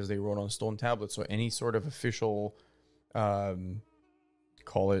will, because they wrote on stone tablets. So any sort of official,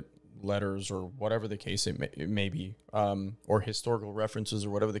 call it letters or whatever the case it may be, or historical references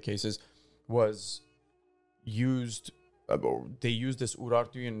or whatever the case is, was used. They used this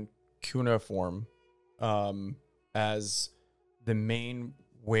Urartian cuneiform as the main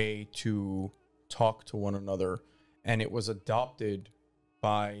way to talk to one another, and it was adopted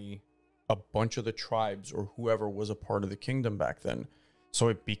by a bunch of the tribes or whoever was a part of the kingdom back then. So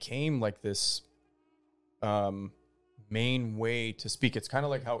it became like this main way to speak. It's kind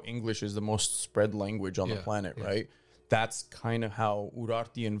of like how English is the most spread language on the planet, right? That's kind of how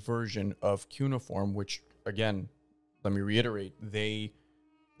Urartian version of cuneiform, which again, let me reiterate, they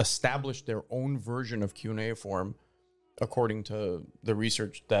established their own version of cuneiform according to the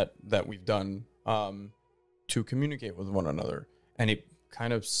research that we've done to communicate with one another. And it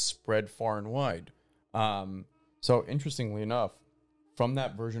kind of spread far and wide. So interestingly enough, from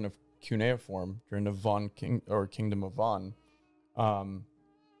that version of cuneiform during the Kingdom of Van,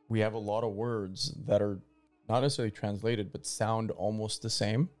 we have a lot of words that are not necessarily translated, but sound almost the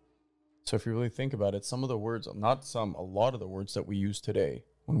same. So if you really think about it, some of the words, a lot of the words that we use today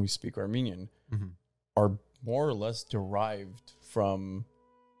when we speak Armenian are more or less derived from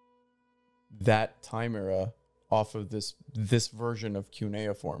that time era off of this version of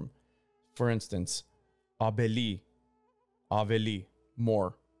cuneiform. For instance, aveli,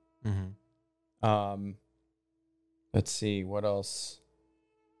 more. Let's see what else.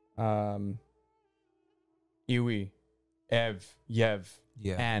 Iwi, Ev, Yev,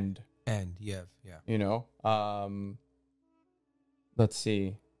 and Yev, let's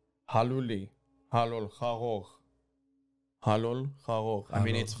see, Haluli, Halol, Charog, Halol, Charog. I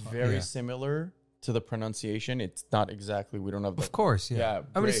mean, it's very similar to the pronunciation. It's not exactly. We don't have. Of course, yeah.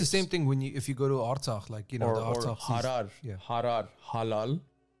 I mean, it's the same thing when if you go to Artsakh, like the Artsakh. Harar, Harar, Halal,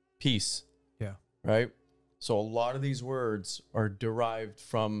 peace. Yeah. Right. So a lot of these words are derived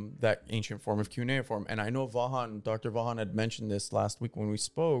from that ancient form of cuneiform. And I know Dr. Vahan had mentioned this last week when we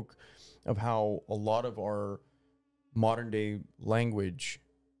spoke of how a lot of our modern day language,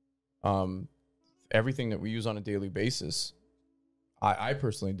 everything that we use on a daily basis, I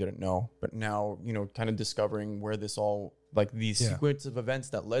personally didn't know, but now, kind of discovering where this all, like these sequence of events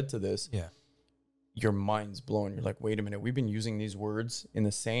that led to this, your mind's blown. You're like, wait a minute, we've been using these words in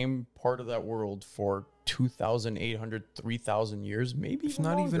the same part of that world for 2,800, 3,000 years, maybe if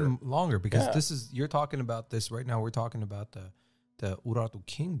not even longer, because you're talking about this right now. We're talking about the Urartu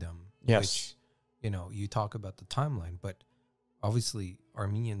kingdom. Yes. Which, you talk about the timeline, but obviously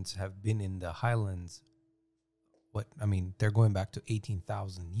Armenians have been in the highlands. They're going back to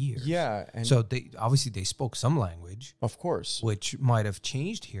 18,000 years. Yeah. And so they spoke some language, of course, which might have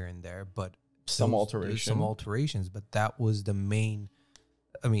changed here and there, but some alterations, but that was the main.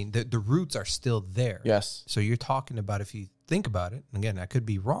 The roots are still there. Yes. So you're talking about, if you think about it, again, I could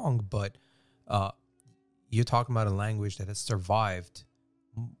be wrong, but you're talking about a language that has survived,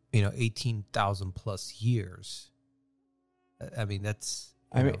 18,000 plus years. That's.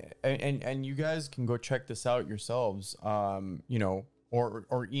 And you guys can go check this out yourselves.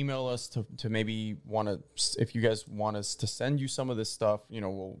 Or email us to maybe if you guys want us to send you some of this stuff,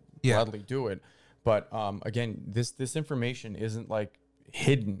 we'll gladly do it. But again, this information isn't like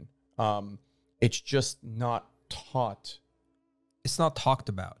hidden. It's just not taught. It's not talked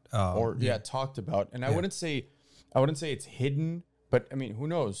about. Talked about. And I wouldn't say it's hidden, but who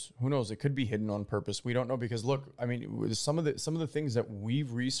knows? Who knows? It could be hidden on purpose. We don't know, because look, some of the things that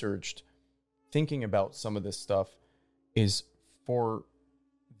we've researched thinking about some of this stuff is for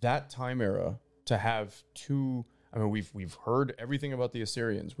that time era to have two. We've heard everything about the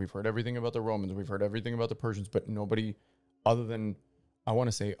Assyrians, we've heard everything about the Romans, we've heard everything about the Persians, but nobody other than, I want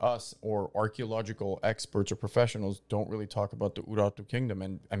to say, us or archaeological experts or professionals don't really talk about the Urartu kingdom.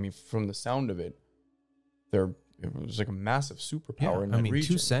 And from the sound of it, it was like a massive superpower in that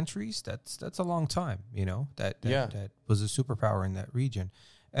region. 2 centuries, that's a long time, that was a superpower in that region.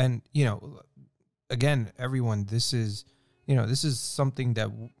 And, again, everyone, this is something that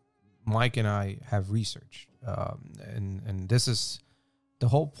Mike and I have researched. And this is the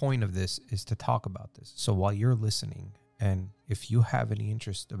whole point of this, is to talk about this. So while you're listening, and if you have any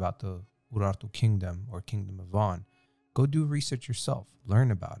interest about the Urartu kingdom or Kingdom of Van, go do research yourself, learn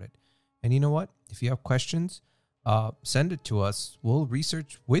about it. And you know what? If you have questions, send it to us. We'll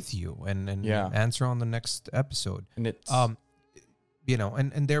research with you and answer on the next episode. And it's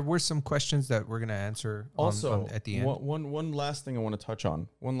and there were some questions that we're gonna answer also at the end. One last thing I want to touch on.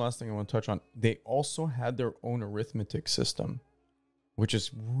 They also had their own arithmetic system, which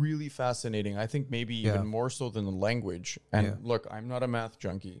is really fascinating. I think maybe even more so than the language. And look, I'm not a math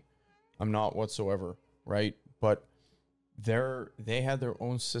junkie. I'm not whatsoever, right? But they had their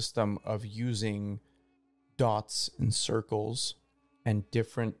own system of using dots and circles and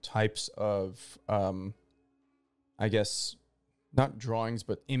different types of, I guess, not drawings,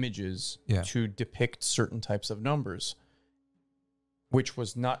 but images to depict certain types of numbers, which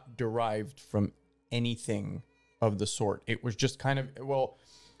was not derived from anything of the sort. It was just kind of,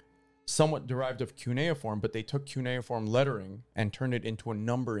 somewhat derived of cuneiform, but they took cuneiform lettering and turned it into a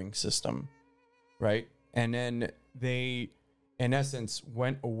numbering system, right? And then they, in essence,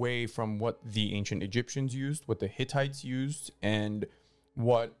 went away from what the ancient Egyptians used, what the Hittites used, and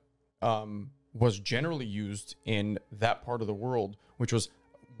what was generally used in that part of the world, which was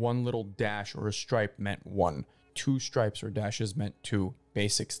one little dash or a stripe meant 1, 2 stripes or dashes meant 2.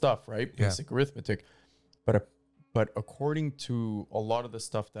 Basic stuff, right? Basic arithmetic. But according to a lot of the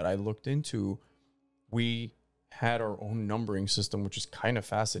stuff that I looked into, we had our own numbering system, which is kind of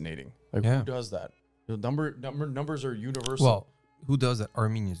fascinating. Like, who does that? The numbers are universal. Well, who does that?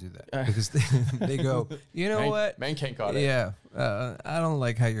 Armenians do that, because they go, what? Man can't got it. Yeah, I don't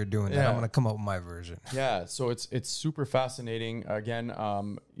like how you're doing that. I'm going to come up with my version. Yeah, so it's super fascinating. Again,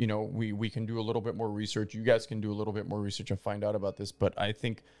 we can do a little bit more research. You guys can do a little bit more research and find out about this. But I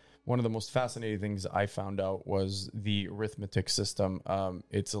think one of the most fascinating things I found out was the arithmetic system.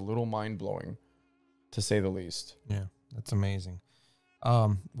 It's a little mind-blowing, to say the least. Yeah, that's amazing.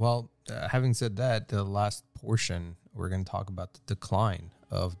 Having said that, the last portion we're going to talk about the decline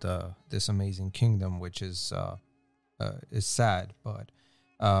of this amazing kingdom, which is sad. But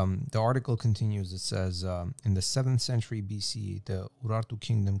the article continues. It says, in the 7th century BC, the Urartu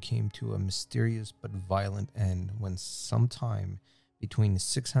kingdom came to a mysterious but violent end when sometime between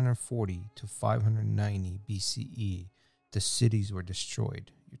 640 to 590 BCE, the cities were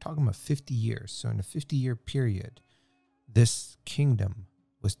destroyed. You're talking about 50 years. So in a 50-year period, this kingdom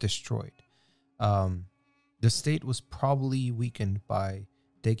was destroyed. The state was probably weakened by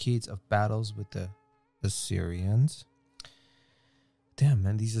decades of battles with the Assyrians. Damn,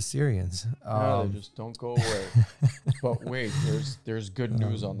 man, these Assyrians. They just don't go away. But wait, there's good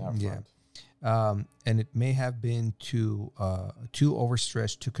news on that front. And it may have been too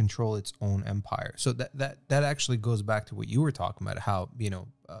overstretched to control its own empire. So that actually goes back to what you were talking about, how,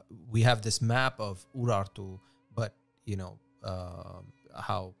 we have this map of Urartu, but,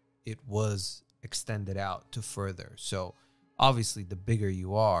 how it was extended out to further. So obviously the bigger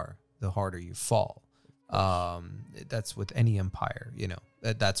you are, the harder you fall. That's with any empire,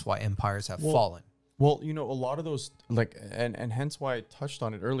 that's why empires have fallen. Well, a lot of those, and hence why I touched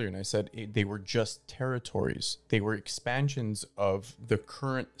on it earlier, and I said they were just territories. They were expansions of the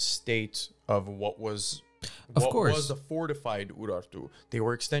current state of what was a fortified Urartu. They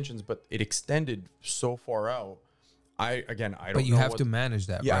were extensions, but it extended so far out. I don't know. But you have to manage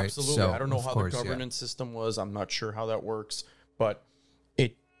that, yeah, right? Absolutely. So, I don't know how the governance system was. I'm not sure how that works. But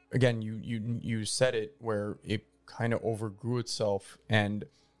it, again, you said it, where it kind of overgrew itself, and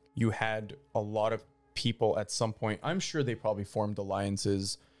you had a lot of people at some point. I'm sure they probably formed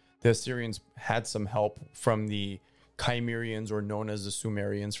alliances. The Assyrians had some help from the Chimerians, or known as the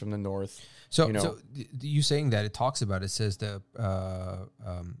Sumerians, from the north. So you saying that, it talks about, it says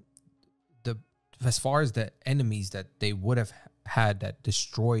as far as the enemies that they would have had that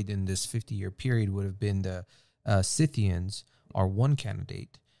destroyed in this 50-year period would have been the Scythians are one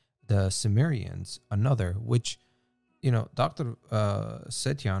candidate, the Cimmerians another, which, Dr.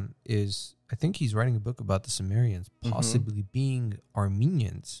 Setyan is, I think he's writing a book about the Cimmerians possibly being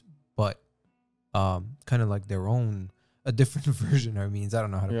Armenians, but kind of like their own, a different version of Armenians. I don't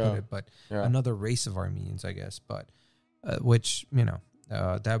know how to put it, but another race of Armenians, I guess. But which,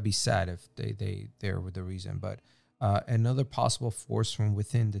 that would be sad if they were the reason. But another possible force from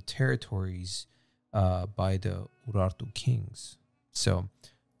within the territories by the Urartu kings. So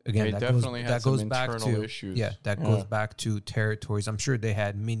again, that goes back to issues. Goes back to territories. I'm sure they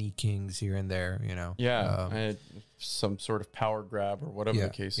had mini kings here and there, and some sort of power grab or whatever the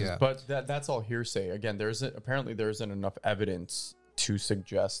case is. But that's all hearsay. Again, there isn't enough evidence to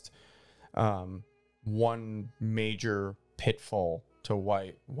suggest one major pitfall to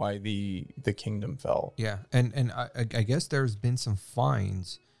why the kingdom fell. Yeah, and I guess there's been some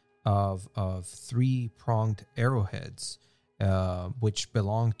finds of 3-pronged arrowheads, which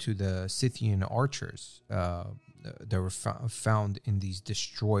belong to the Scythian archers. They were found in these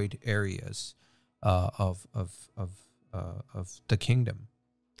destroyed areas of the kingdom.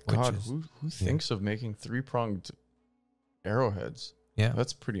 God, who thinks of making 3-pronged arrowheads? Yeah,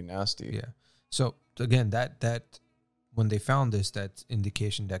 that's pretty nasty. Yeah. So again, that when they found this, that's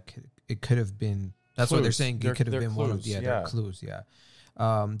indication that it could have been. That's clues. What they're saying. It could have been clues. One of their clues. Yeah.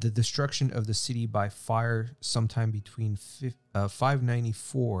 The destruction of the city by fire sometime between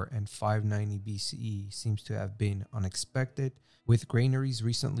 594 and 590 BCE seems to have been unexpected, with granaries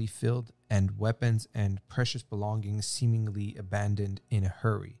recently filled and weapons and precious belongings seemingly abandoned in a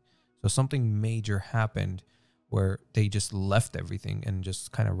hurry. So something major happened where they just left everything and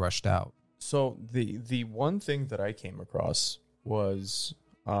just kind of rushed out. So the one thing that I came across was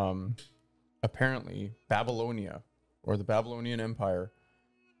apparently Babylonia, or the Babylonian Empire,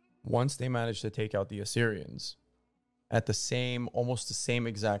 once they managed to take out the Assyrians, at almost the same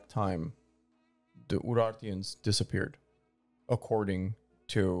exact time, the Urartians disappeared, according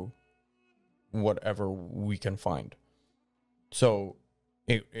to whatever we can find. So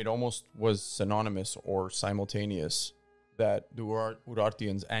it almost was synonymous or simultaneous that the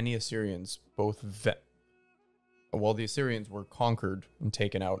Urartians and the Assyrians the Assyrians were conquered and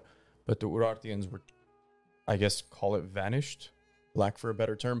taken out, but the Urartians were, I guess, call it vanished, lack for a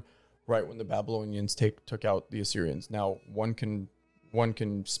better term, right when the Babylonians took out the Assyrians. Now, one can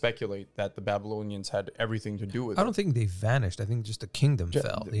speculate that the Babylonians had everything to do with it. I don't think they vanished. I think just the kingdom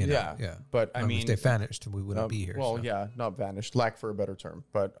fell. Yeah. But I mean, if they vanished, we wouldn't be here. Well, so. Not vanished, lack for a better term.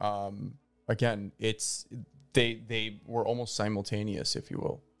 But again, they were almost simultaneous, if you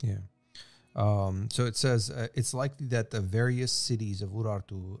will. Yeah. So it says it's likely that the various cities of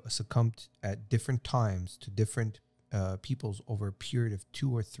Urartu succumbed at different times to different peoples over a period of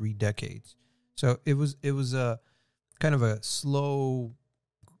 2 or 3 decades. So it was a kind of a slow,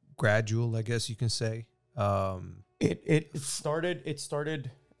 gradual, I guess you can say. It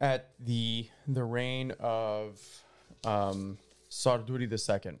started at the reign of Sarduri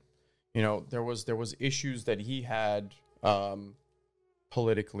II. You know, there was issues that he had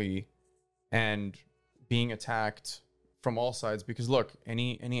politically and being attacked from all sides, because look,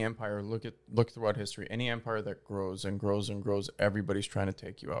 any empire, look throughout history, any empire that grows and grows and grows, everybody's trying to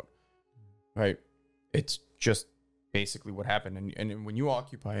take you out. Right? It's just basically what happened. And when you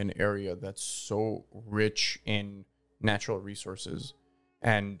occupy an area that's so rich in natural resources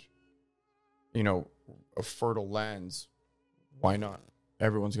and, you know, fertile lands, why not?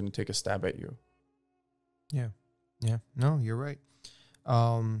 Everyone's going to take a stab at you. Yeah. No, you're right.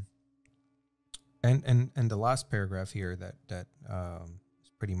 And the last paragraph here that is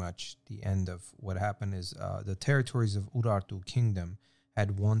pretty much the end of what happened is the territories of Urartu Kingdom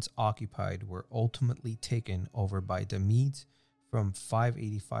had once occupied were ultimately taken over by the Medes from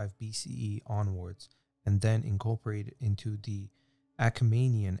 585 BCE onwards, and then incorporated into the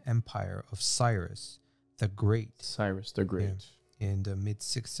Achaemenian Empire of Cyrus the Great. Cyrus the Great. Yeah, in the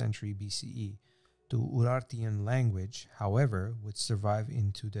mid-6th century BCE. The Urartian language, however, would survive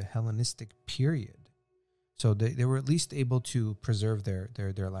into the Hellenistic period. So they were at least able to preserve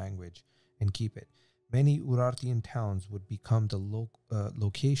their language and keep it. Many Urartian towns would become the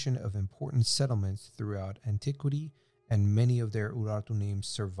location of important settlements throughout antiquity, and many of their Urartu names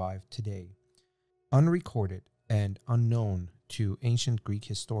survive today. Unrecorded and unknown to ancient Greek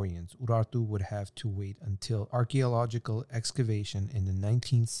historians, Urartu would have to wait until archaeological excavation in the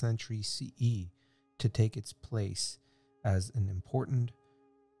 19th century CE to take its place as an important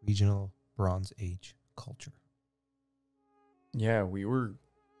regional Bronze Age culture. Yeah, we were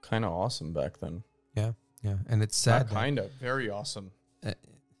kind of awesome back then. Yeah, and it's sad. Kind of, very awesome.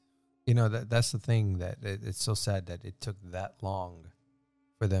 You know, that's the thing, that it's so sad that it took that long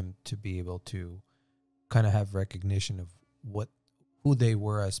for them to be able to kind of have recognition of who they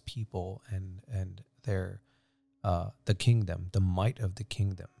were as people and their the kingdom, the might of the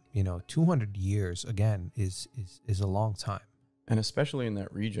kingdom. You know, 200 years again is a long time, and especially in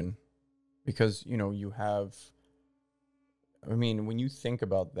that region, because you know you have. I mean, when you think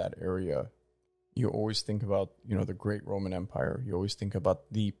about that area, you always think about, you know, the great Roman Empire. You always think about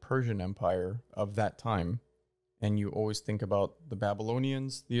the Persian Empire of that time. And you always think about the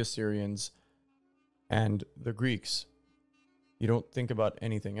Babylonians, the Assyrians, and the Greeks. You don't think about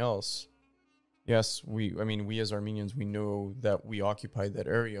anything else. Yes, we as Armenians, we know that we occupied that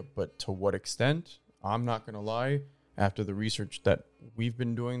area, but to what extent? I'm not going to lie. After the research that we've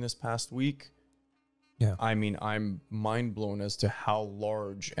been doing this past week, yeah, I mean, I'm mind blown as to how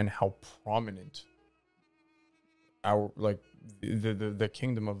large and how prominent our the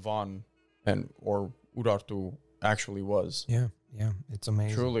kingdom of Van or Urartu actually was. Yeah, it's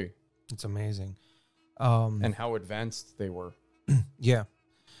amazing. Truly, it's amazing. And how advanced they were. Yeah.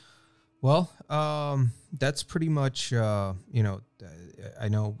 Well, that's pretty much, you know, I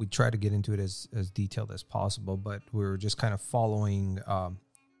know we try to get into it as detailed as possible, but we're just kind of following,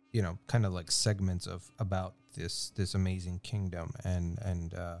 you know, kind of like segments about this amazing kingdom,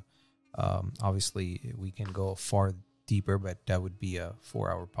 and obviously we can go far deeper, but that would be a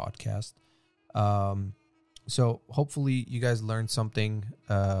 4-hour podcast. So hopefully you guys learned something.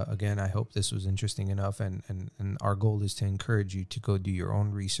 Again, I hope this was interesting enough, and our goal is to encourage you to go do your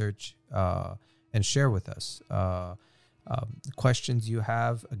own research and share with us questions you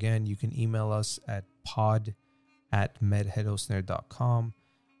have. Again, you can email us at pod@merherosner.com.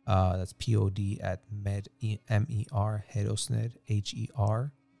 That's pod at mer herosner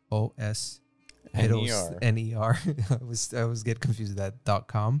HEROSNER. I was get confused with that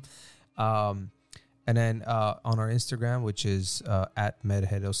 .com. And then on our Instagram, which is at Mer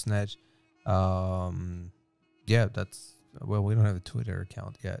Herosner. Yeah, that's, well, we don't have a Twitter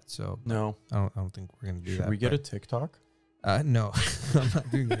account yet, so no, I don't think we're gonna do that. Should we get a TikTok? No, I'm not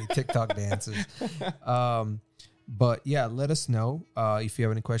doing any TikTok dances. But yeah, let us know if you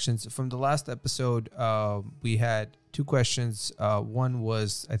have any questions. From the last episode, we had 2 questions. One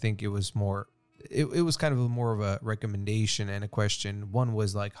was, I think it was more, it was kind of more of a recommendation and a question. One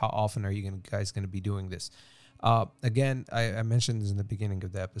was like, how often are you guys going to be doing this? Again, I mentioned this in the beginning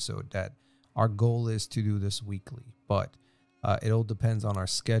of the episode that our goal is to do this weekly, but it all depends on our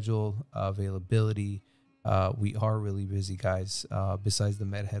schedule, availability. We are really busy, guys. Besides the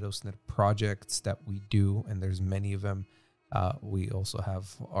Mer Herosner projects that we do, and there's many of them, we also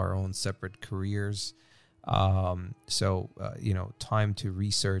have our own separate careers. Time to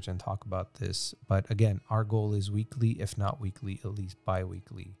research and talk about this. But again, our goal is weekly, if not weekly, at least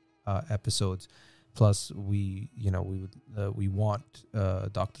bi-weekly episodes. Plus, we want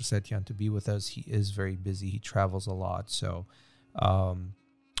Dr. Setyan to be with us. He is very busy. He travels a lot. So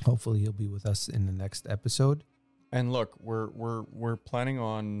hopefully he'll be with us in the next episode. And look, we're planning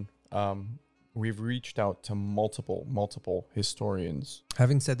on, we've reached out to multiple historians.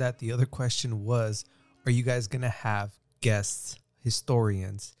 Having said that, the other question was, are you guys going to have guests,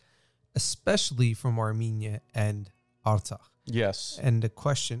 historians, especially from Armenia and Artsakh? Yes. And the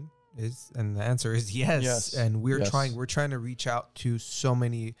question is, and the answer is yes. Yes. And we're Yes. trying to reach out to so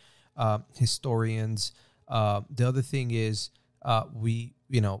many historians. The other thing is, the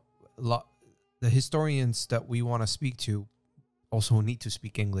historians that we want to speak to also need to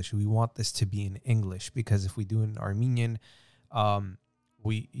speak English. We want this to be in English, because if we do it in Armenian,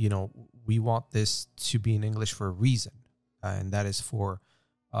 we want this to be in English for a reason, and that is for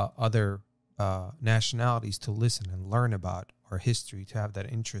other nationalities to listen and learn about our history, to have that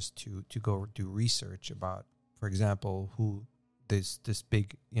interest to go do research about, for example, who this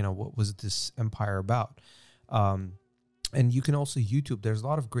big, what was this empire about. And you can also YouTube. There's a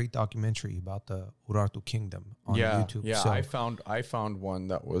lot of great documentary about the Urartu kingdom on YouTube. Yeah, So, I found one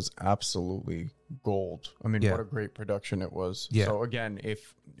that was absolutely gold. I mean, Yeah. what a great production it was. Yeah. So again,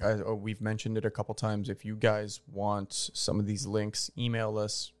 if we've mentioned it a couple times, if you guys want some of these links, email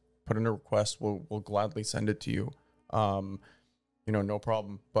us, put in a request. We'll gladly send it to you. No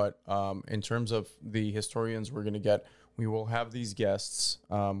problem. But in terms of the historians we're going to get, we will have these guests.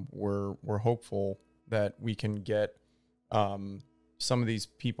 We're hopeful that we can get some of these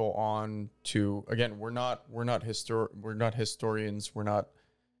people on to, again, we're not historians, we're not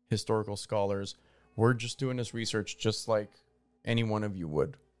historical scholars. We're just doing this research just like any one of you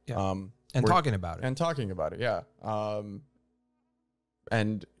would. Yeah. And talking about it. Yeah.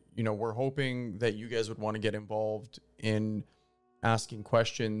 We're hoping that you guys would want to get involved in asking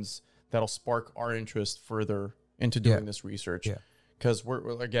questions that'll spark our interest further into doing this research. Yeah. Because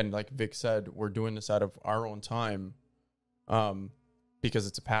we're, again, like Vic said, we're doing this out of our own time. Because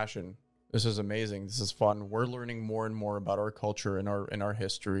it's a passion. This is amazing. This is fun. We're learning more and more about our culture and our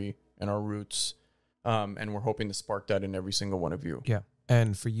history and our roots. And we're hoping to spark that in every single one of you. Yeah.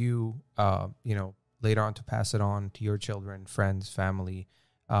 And for you, later on to pass it on to your children, friends, family,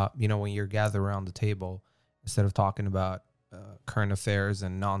 when you're gathered around the table, instead of talking about current affairs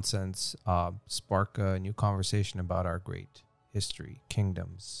and nonsense, spark a new conversation about our great history,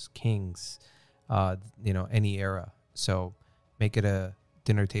 kingdoms, kings, any era. So make it a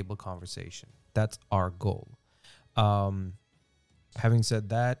dinner table conversation. That's our goal. Having said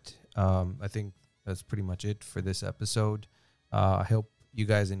that, I think that's pretty much it for this episode. I hope you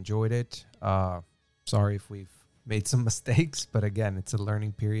guys enjoyed it. Sorry if we've made some mistakes, but again, it's a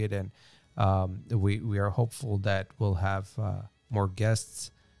learning period, and we are hopeful that we'll have more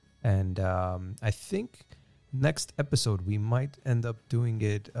guests. And I think next episode we might end up doing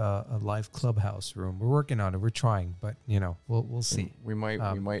it a live clubhouse room. We're working on it. We're trying, but we'll see. We might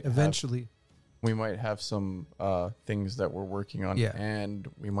eventually. We might have some things that we're working on, and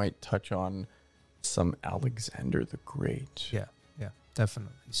we might touch on some Alexander the Great. Yeah,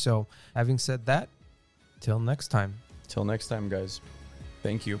 definitely. So, having said that, till next time. Till next time, guys.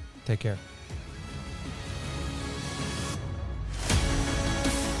 Thank you. Take care.